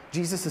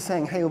 Jesus is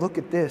saying, hey, look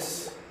at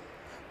this.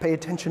 Pay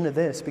attention to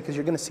this, because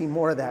you're going to see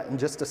more of that in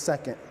just a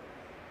second.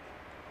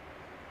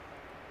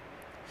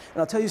 And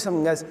I'll tell you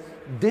something, guys.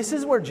 This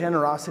is where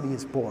generosity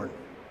is born.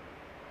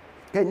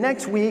 Okay,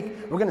 next week,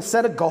 we're going to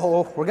set a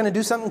goal. We're going to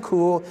do something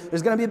cool.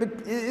 It's going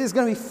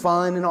to be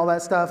fun and all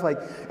that stuff.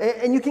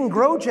 And you can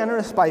grow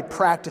generous by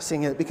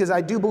practicing it, because I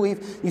do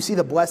believe you see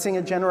the blessing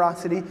of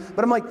generosity.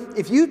 But I'm like,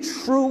 if you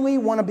truly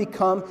want to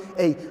become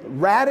a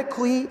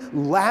radically,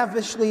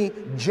 lavishly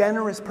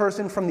generous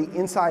person from the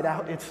inside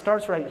out, it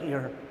starts right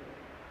here.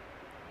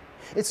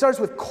 It starts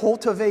with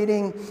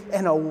cultivating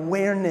an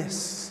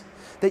awareness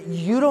that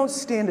you don't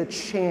stand a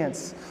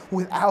chance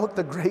without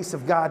the grace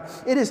of God.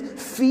 It is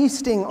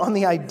feasting on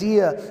the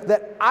idea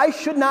that I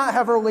should not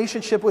have a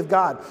relationship with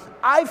God.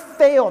 I've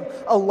failed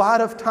a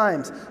lot of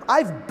times.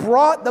 I've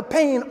brought the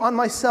pain on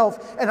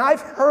myself and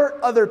I've hurt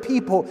other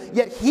people,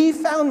 yet He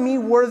found me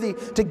worthy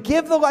to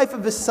give the life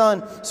of His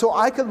Son so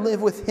I could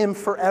live with Him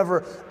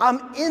forever.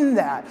 I'm in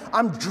that.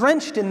 I'm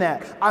drenched in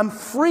that. I'm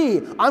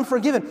free. I'm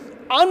forgiven.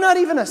 I'm not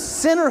even a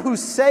sinner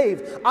who's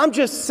saved. I'm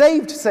just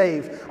saved.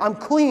 I'm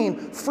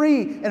clean,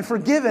 free, and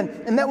forgiven.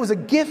 And that was a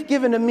gift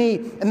given to me.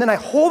 And then I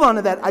hold on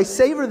to that. I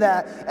savor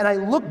that. And I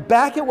look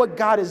back at what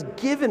God has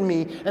given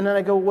me. And then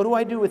I go, what do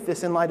I do with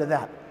this in light of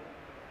that?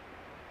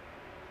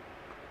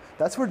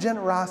 That's where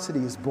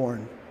generosity is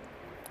born.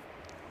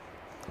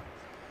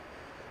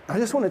 I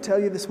just want to tell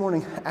you this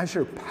morning, as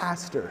your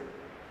pastor,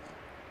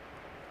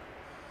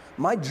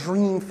 my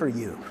dream for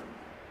you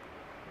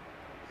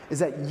is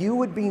that you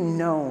would be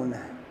known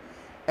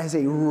as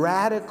a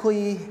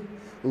radically,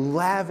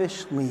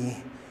 lavishly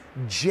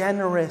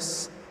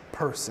generous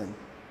person.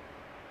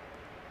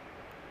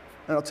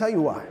 And I'll tell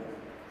you why.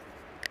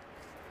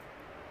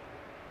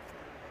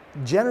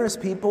 Generous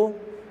people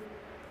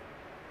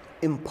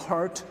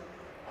impart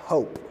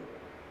hope.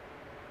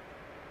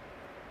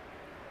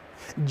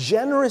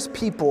 Generous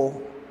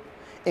people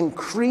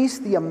increase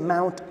the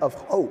amount of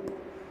hope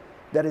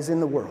that is in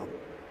the world.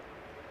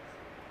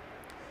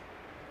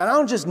 And I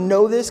don't just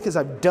know this because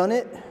I've done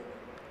it.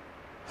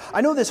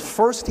 I know this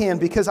firsthand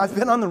because I've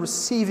been on the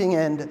receiving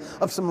end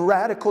of some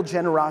radical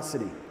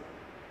generosity.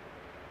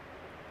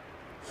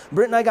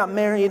 Britt and I got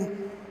married.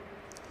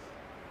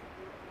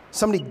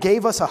 Somebody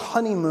gave us a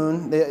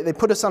honeymoon. They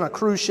put us on a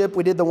cruise ship.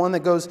 We did the one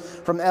that goes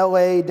from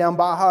LA down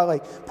Baja,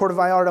 like Puerto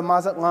Vallarta,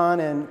 Mazatlan,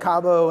 and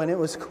Cabo, and it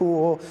was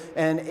cool.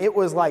 And it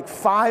was like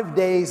 5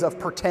 days of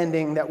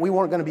pretending that we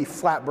weren't going to be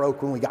flat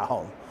broke when we got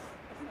home.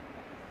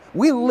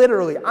 We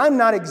literally, I'm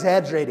not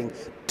exaggerating,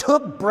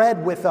 took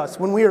bread with us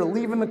when we were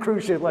leaving the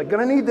cruise ship. Like,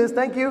 gonna need this,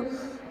 thank you.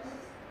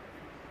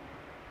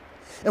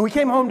 And we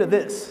came home to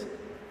this.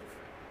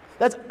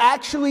 That's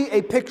actually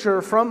a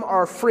picture from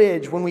our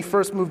fridge when we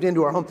first moved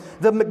into our home.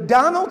 The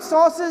McDonald's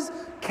sauces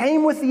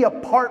came with the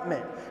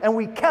apartment, and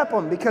we kept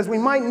them because we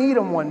might need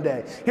them one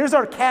day. Here's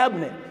our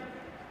cabinet.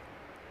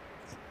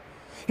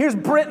 Here's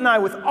Britt and I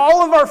with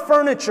all of our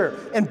furniture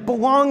and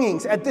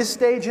belongings at this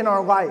stage in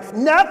our life.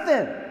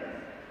 Nothing.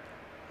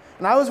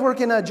 And I was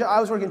working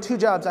 2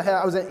 jobs.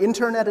 I was an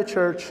intern at a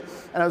church,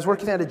 and I was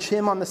working at a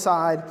gym on the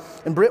side,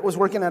 and Britt was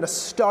working at a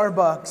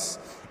Starbucks,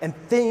 and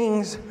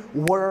things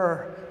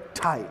were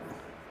tight.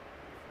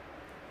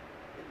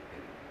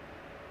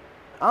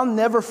 I'll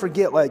never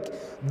forget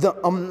the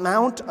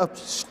amount of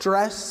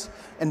stress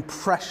and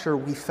pressure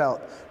we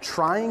felt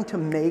trying to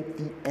make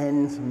the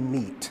ends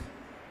meet.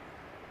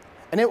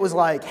 And it was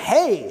like,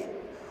 hey,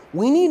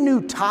 we need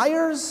new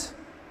tires,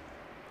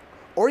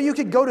 or you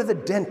could go to the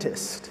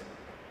dentist.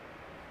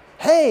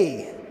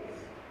 Hey,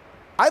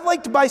 I'd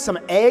like to buy some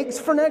eggs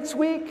for next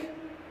week.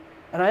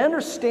 And I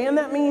understand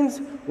that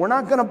means we're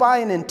not going to buy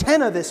an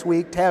antenna this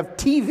week to have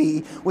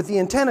TV with the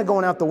antenna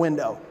going out the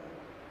window.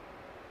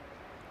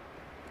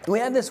 And we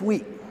had this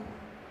week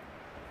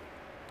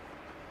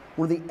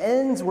where the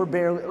ends were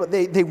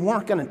barely, they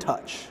weren't going to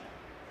touch.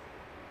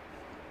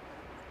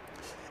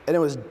 And it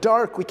was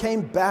dark. We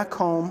came back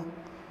home,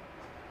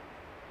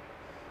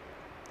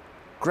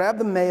 grabbed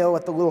the mail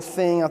at the little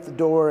thing out the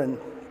door, and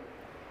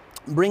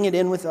bring it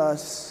in with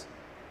us.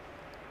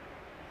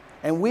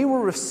 And we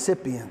were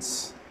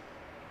recipients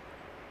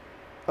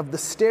of the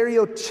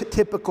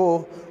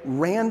stereotypical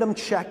random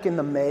check in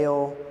the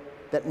mail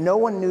that no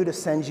one knew to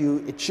send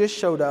you. It just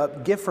showed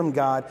up, gift from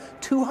God,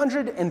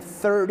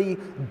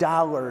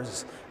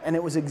 $230. And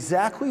it was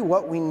exactly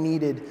what we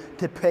needed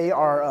to pay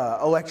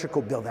our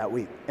electrical bill that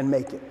week and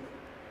make it.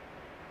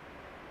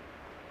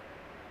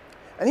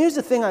 And here's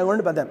the thing I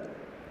learned about that.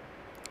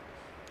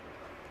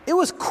 It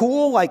was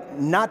cool,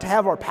 not to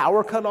have our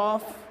power cut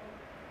off.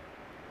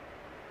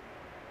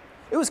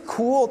 It was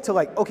cool to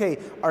okay,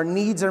 our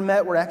needs are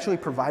met, we're actually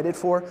provided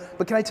for.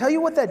 But can I tell you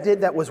what that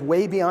did that was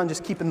way beyond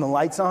just keeping the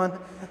lights on?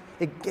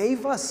 It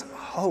gave us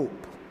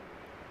hope.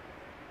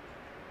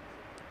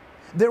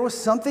 There was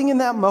something in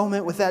that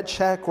moment with that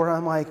check where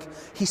I'm like,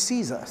 He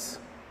sees us.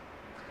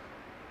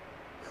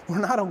 We're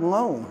not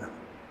alone.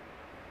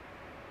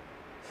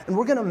 And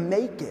we're going to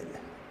make it.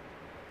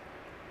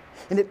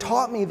 And it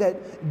taught me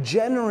that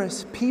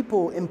generous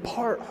people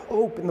impart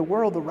hope in the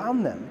world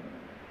around them.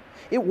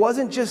 It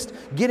wasn't just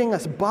getting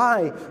us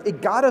by,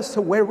 it got us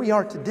to where we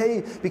are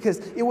today because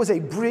it was a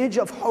bridge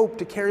of hope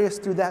to carry us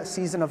through that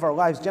season of our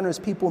lives. Generous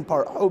people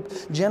impart hope.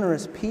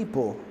 Generous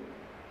people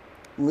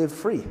live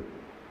free.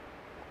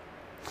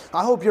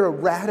 I hope you're a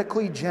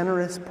radically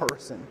generous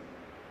person.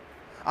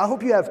 I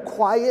hope you have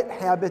quiet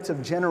habits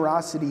of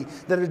generosity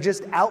that are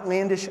just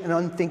outlandish and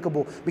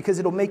unthinkable because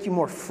it'll make you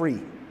more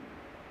free.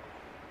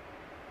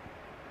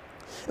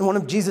 In one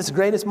of Jesus'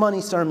 greatest money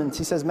sermons,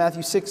 he says,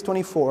 Matthew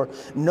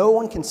 6:24, no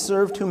one can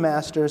serve 2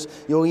 masters.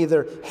 You'll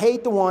either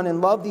hate the one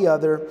and love the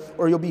other,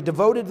 or you'll be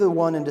devoted to the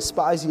one and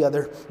despise the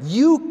other.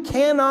 You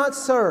cannot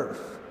serve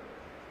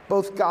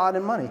both God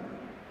and money.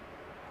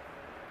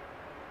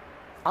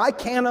 I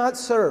cannot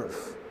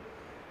serve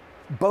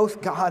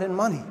both God and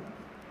money.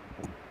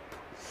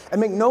 And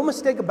make no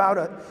mistake about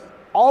it,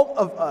 all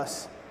of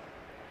us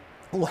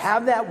will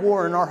have that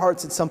war in our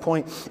hearts at some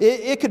point.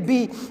 It could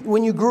be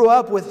when you grew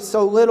up with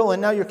so little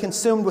and now you're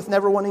consumed with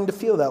never wanting to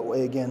feel that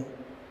way again.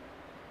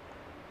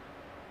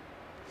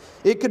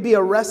 It could be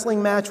a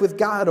wrestling match with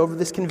God over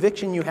this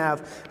conviction you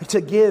have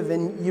to give,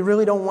 and you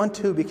really don't want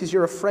to because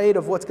you're afraid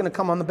of what's going to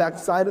come on the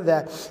backside of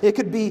that. It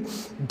could be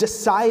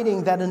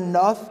deciding that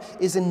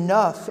enough is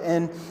enough,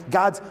 and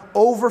God's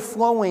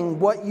overflowing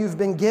what you've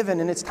been given,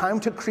 and it's time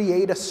to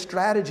create a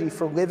strategy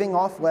for living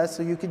off less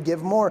so you could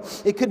give more.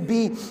 It could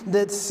be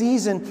that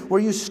season where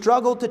you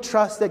struggle to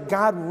trust that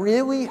God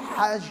really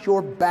has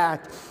your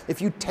back.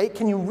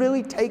 Can you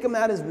really take him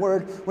at his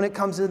word when it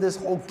comes to this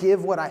whole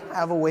give what I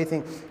have away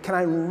thing? Can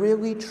I really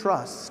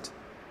trust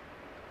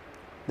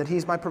that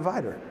he's my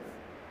provider?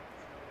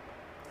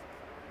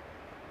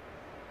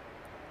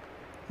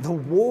 The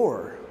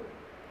war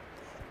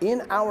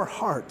in our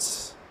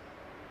hearts,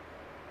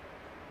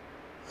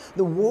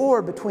 the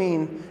war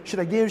between should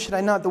I give, should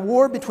I not, the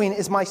war between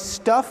is my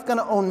stuff going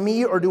to own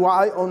me or do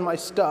I own my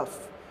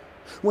stuff?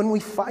 When we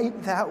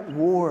fight that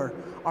war,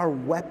 our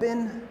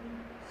weapon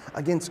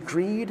against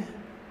greed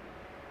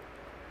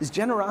is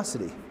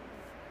generosity.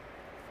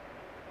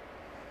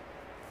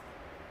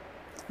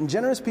 And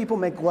generous people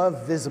make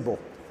love visible.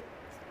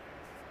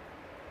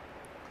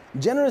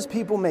 Generous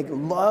people make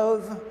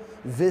love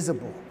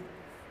visible.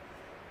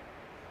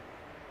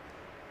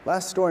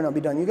 Last story and I'll be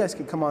done. You guys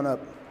can come on up.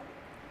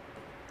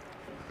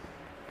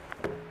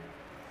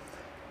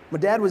 My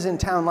dad was in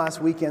town last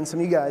weekend.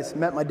 Some of you guys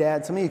met my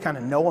dad. Some of you kind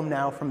of know him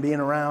now from being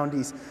around.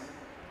 He's a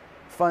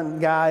fun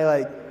guy,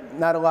 like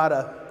not a lot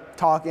of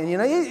talking. You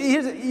know,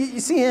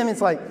 you see him,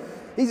 it's like,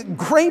 he's a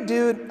great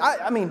dude.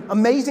 I mean,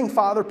 amazing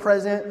father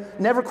present.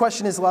 Never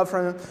questioned his love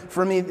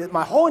for me.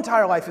 My whole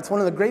entire life, it's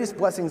one of the greatest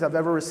blessings I've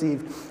ever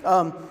received.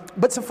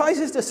 But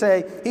suffices to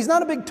say, he's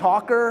not a big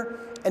talker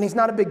and he's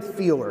not a big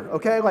feeler,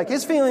 okay? Like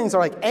his feelings are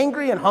like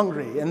angry and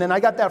hungry, and then I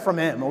got that from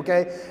him,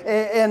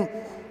 okay?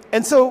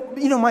 And so,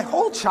 you know, my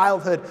whole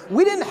childhood,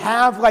 we didn't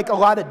have like a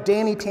lot of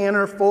Danny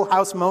Tanner Full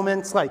House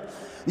moments, like,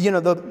 you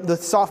know, the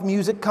soft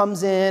music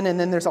comes in and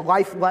then there's a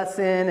life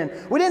lesson. And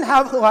we didn't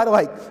have a lot of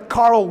like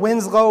Carl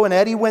Winslow and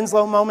Eddie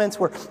Winslow moments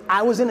where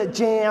I was in a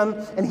jam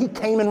and he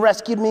came and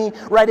rescued me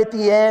right at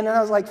the end. And I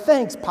was like,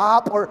 thanks,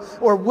 Pop.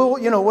 Or Will,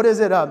 you know, what is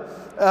it?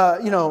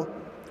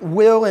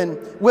 Will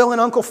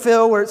and Uncle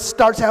Phil, where it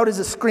starts out as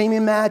a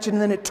screaming match and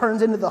then it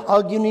turns into the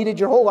hug you needed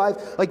your whole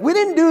life. Like, we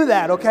didn't do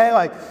that, okay?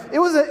 Like, it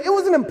was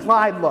an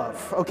implied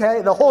love,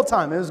 okay? The whole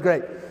time. It was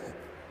great.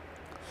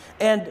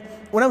 And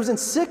when I was in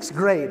 6th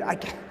grade,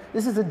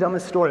 this is the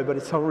dumbest story, but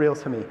it's so real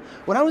to me.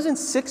 When I was in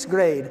 6th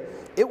grade,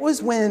 it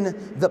was when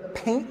the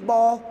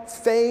paintball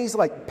phase,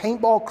 like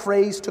paintball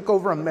craze, took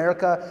over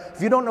America.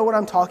 If you don't know what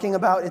I'm talking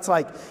about, it's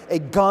like a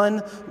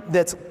gun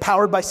that's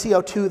powered by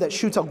CO2 that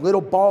shoots a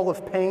little ball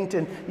of paint,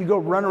 and you go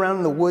run around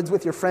in the woods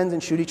with your friends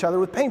and shoot each other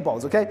with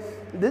paintballs, okay?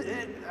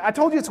 I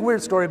told you it's a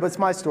weird story, but it's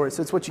my story,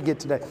 so it's what you get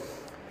today.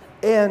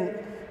 And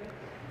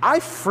I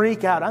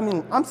freak out. I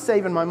mean, I'm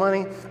saving my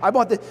money. I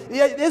bought this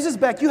is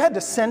back, you had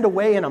to send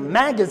away in a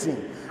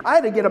magazine. I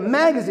had to get a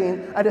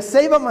magazine. I had to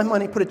save up my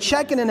money, put a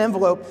check in an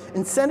envelope,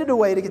 and send it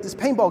away to get this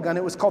paintball gun.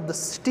 It was called the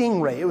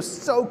Stingray. It was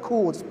so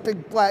cool. It's a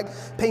big black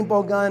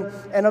paintball gun.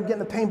 Ended up getting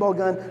the paintball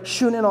gun,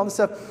 shooting in all the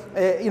stuff,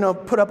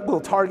 put up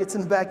little targets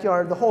in the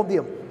backyard, the whole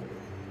deal.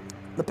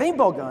 The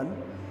paintball gun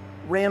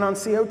ran on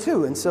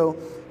CO2, and so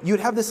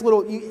you'd have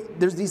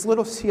there's these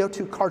little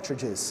CO2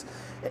 cartridges,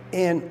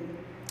 and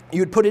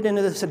you'd put it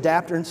into this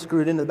adapter and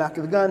screw it into the back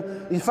of the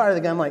gun. You'd fire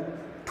the gun like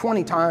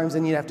 20 times,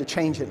 and you'd have to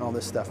change it and all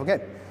this stuff,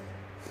 okay?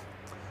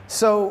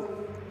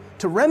 So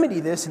to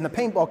remedy this in the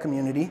paintball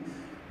community,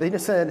 they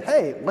just said,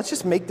 hey, let's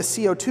just make the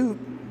CO2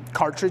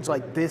 cartridge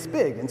like this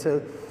big. And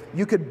so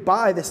you could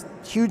buy this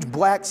huge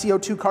black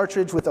CO2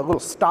 cartridge with a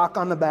little stock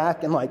on the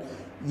back and like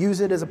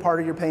use it as a part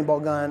of your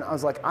paintball gun. I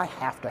was like, I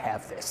have to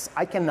have this.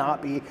 I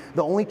cannot be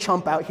the only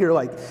chump out here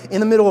like in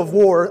the middle of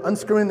war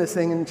unscrewing this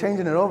thing and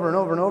changing it over and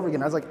over and over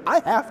again. I was like, I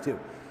have to.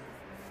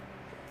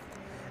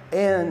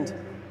 And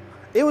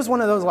it was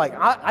one of those, like,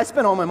 I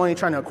spent all my money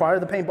trying to acquire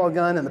the paintball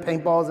gun and the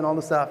paintballs and all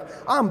the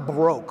stuff. I'm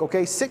broke,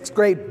 okay? 6th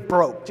grade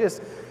broke.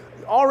 Just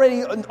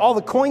already, all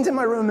the coins in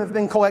my room have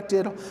been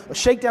collected.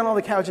 Shake down all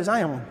the couches.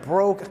 I am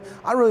broke.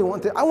 I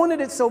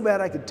wanted it so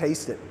bad I could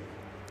taste it.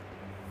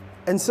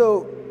 And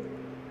so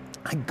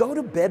I go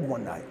to bed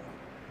one night.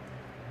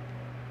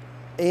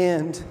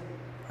 And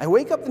I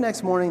wake up the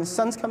next morning. The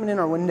sun's coming in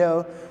our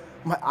window.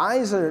 My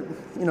eyes are,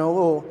 a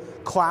little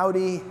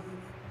cloudy.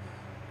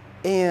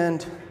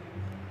 And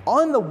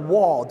on the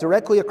wall,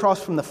 directly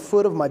across from the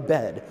foot of my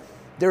bed,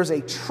 there's a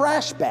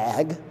trash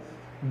bag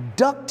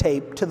duct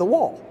taped to the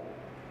wall.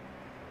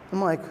 I'm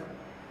like,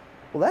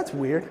 well, that's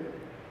weird.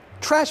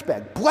 Trash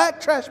bag, black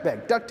trash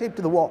bag, duct taped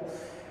to the wall.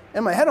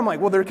 In my head, I'm like,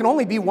 well, there can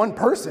only be one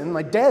person.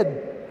 My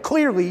dad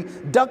clearly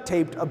duct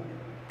taped a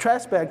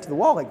trash bag to the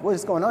wall. Like, what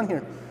is going on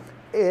here?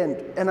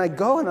 And I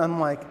go and I'm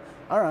like,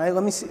 all right,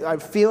 let me see. I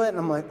feel it and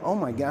I'm like, oh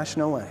my gosh,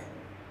 no way.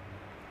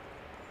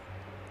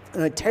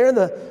 And I tear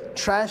the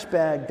trash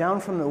bag down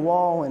from the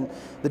wall and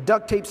the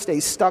duct tape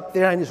stays stuck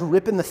there. I'm just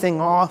ripping the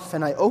thing off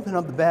and I open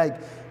up the bag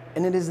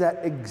and it is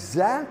that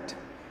exact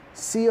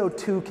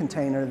CO2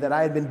 container that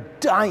I had been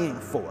dying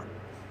for.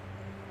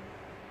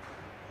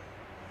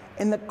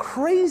 And the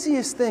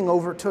craziest thing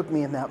overtook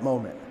me in that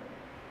moment.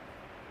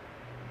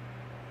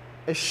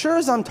 As sure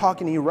as I'm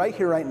talking to you right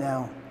here, right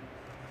now,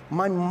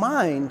 my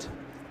mind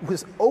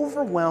was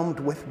overwhelmed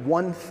with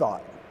one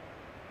thought.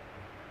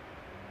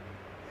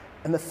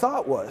 And the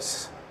thought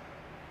was,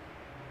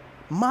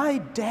 my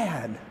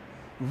dad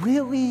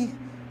really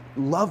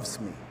loves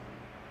me.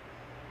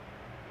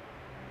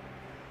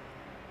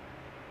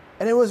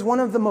 And it was one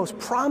of the most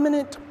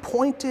prominent,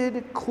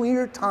 pointed,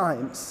 clear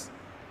times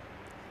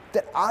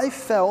that I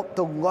felt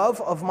the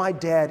love of my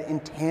dad in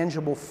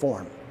tangible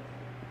form.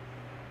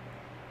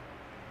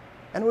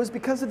 And it was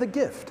because of the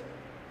gift.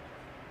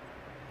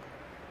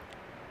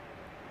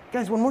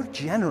 Guys, when we're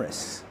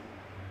generous,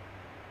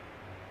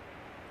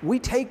 we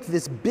take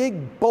this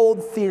big,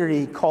 bold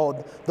theory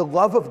called the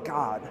love of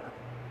God,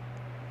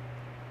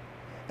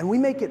 and we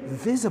make it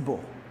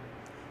visible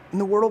in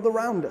the world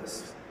around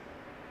us.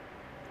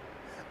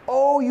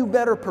 Oh, you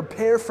better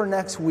prepare for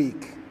next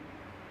week,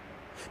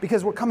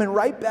 because we're coming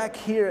right back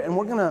here and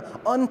we're going to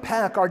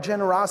unpack our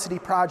generosity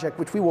project,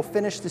 which we will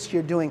finish this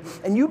year doing.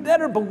 And you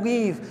better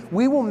believe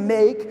we will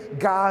make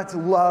God's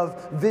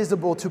love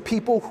visible to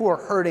people who are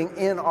hurting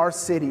in our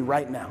city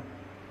right now.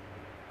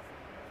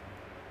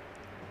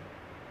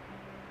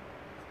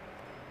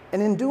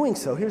 And in doing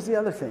so, here's the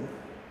other thing.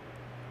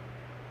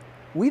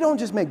 We don't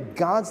just make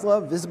God's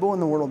love visible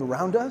in the world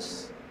around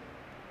us.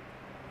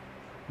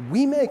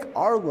 We make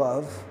our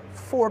love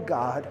for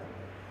God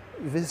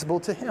visible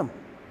to Him.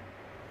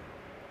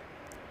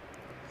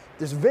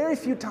 There's very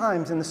few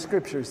times in the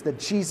scriptures that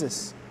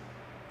Jesus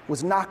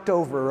was knocked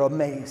over or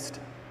amazed.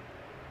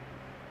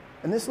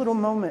 And this little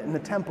moment in the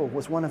temple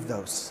was one of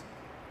those.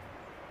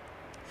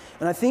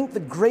 And I think the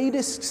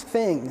greatest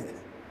thing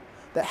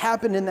that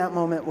happened in that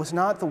moment was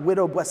not the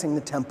widow blessing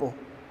the temple,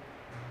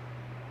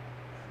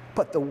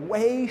 but the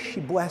way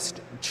she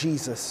blessed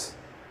Jesus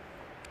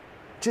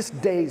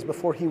just days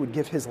before he would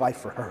give his life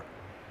for her.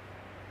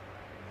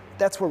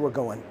 That's where we're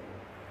going.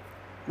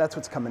 That's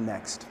what's coming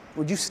next.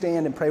 Would you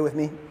stand and pray with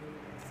me?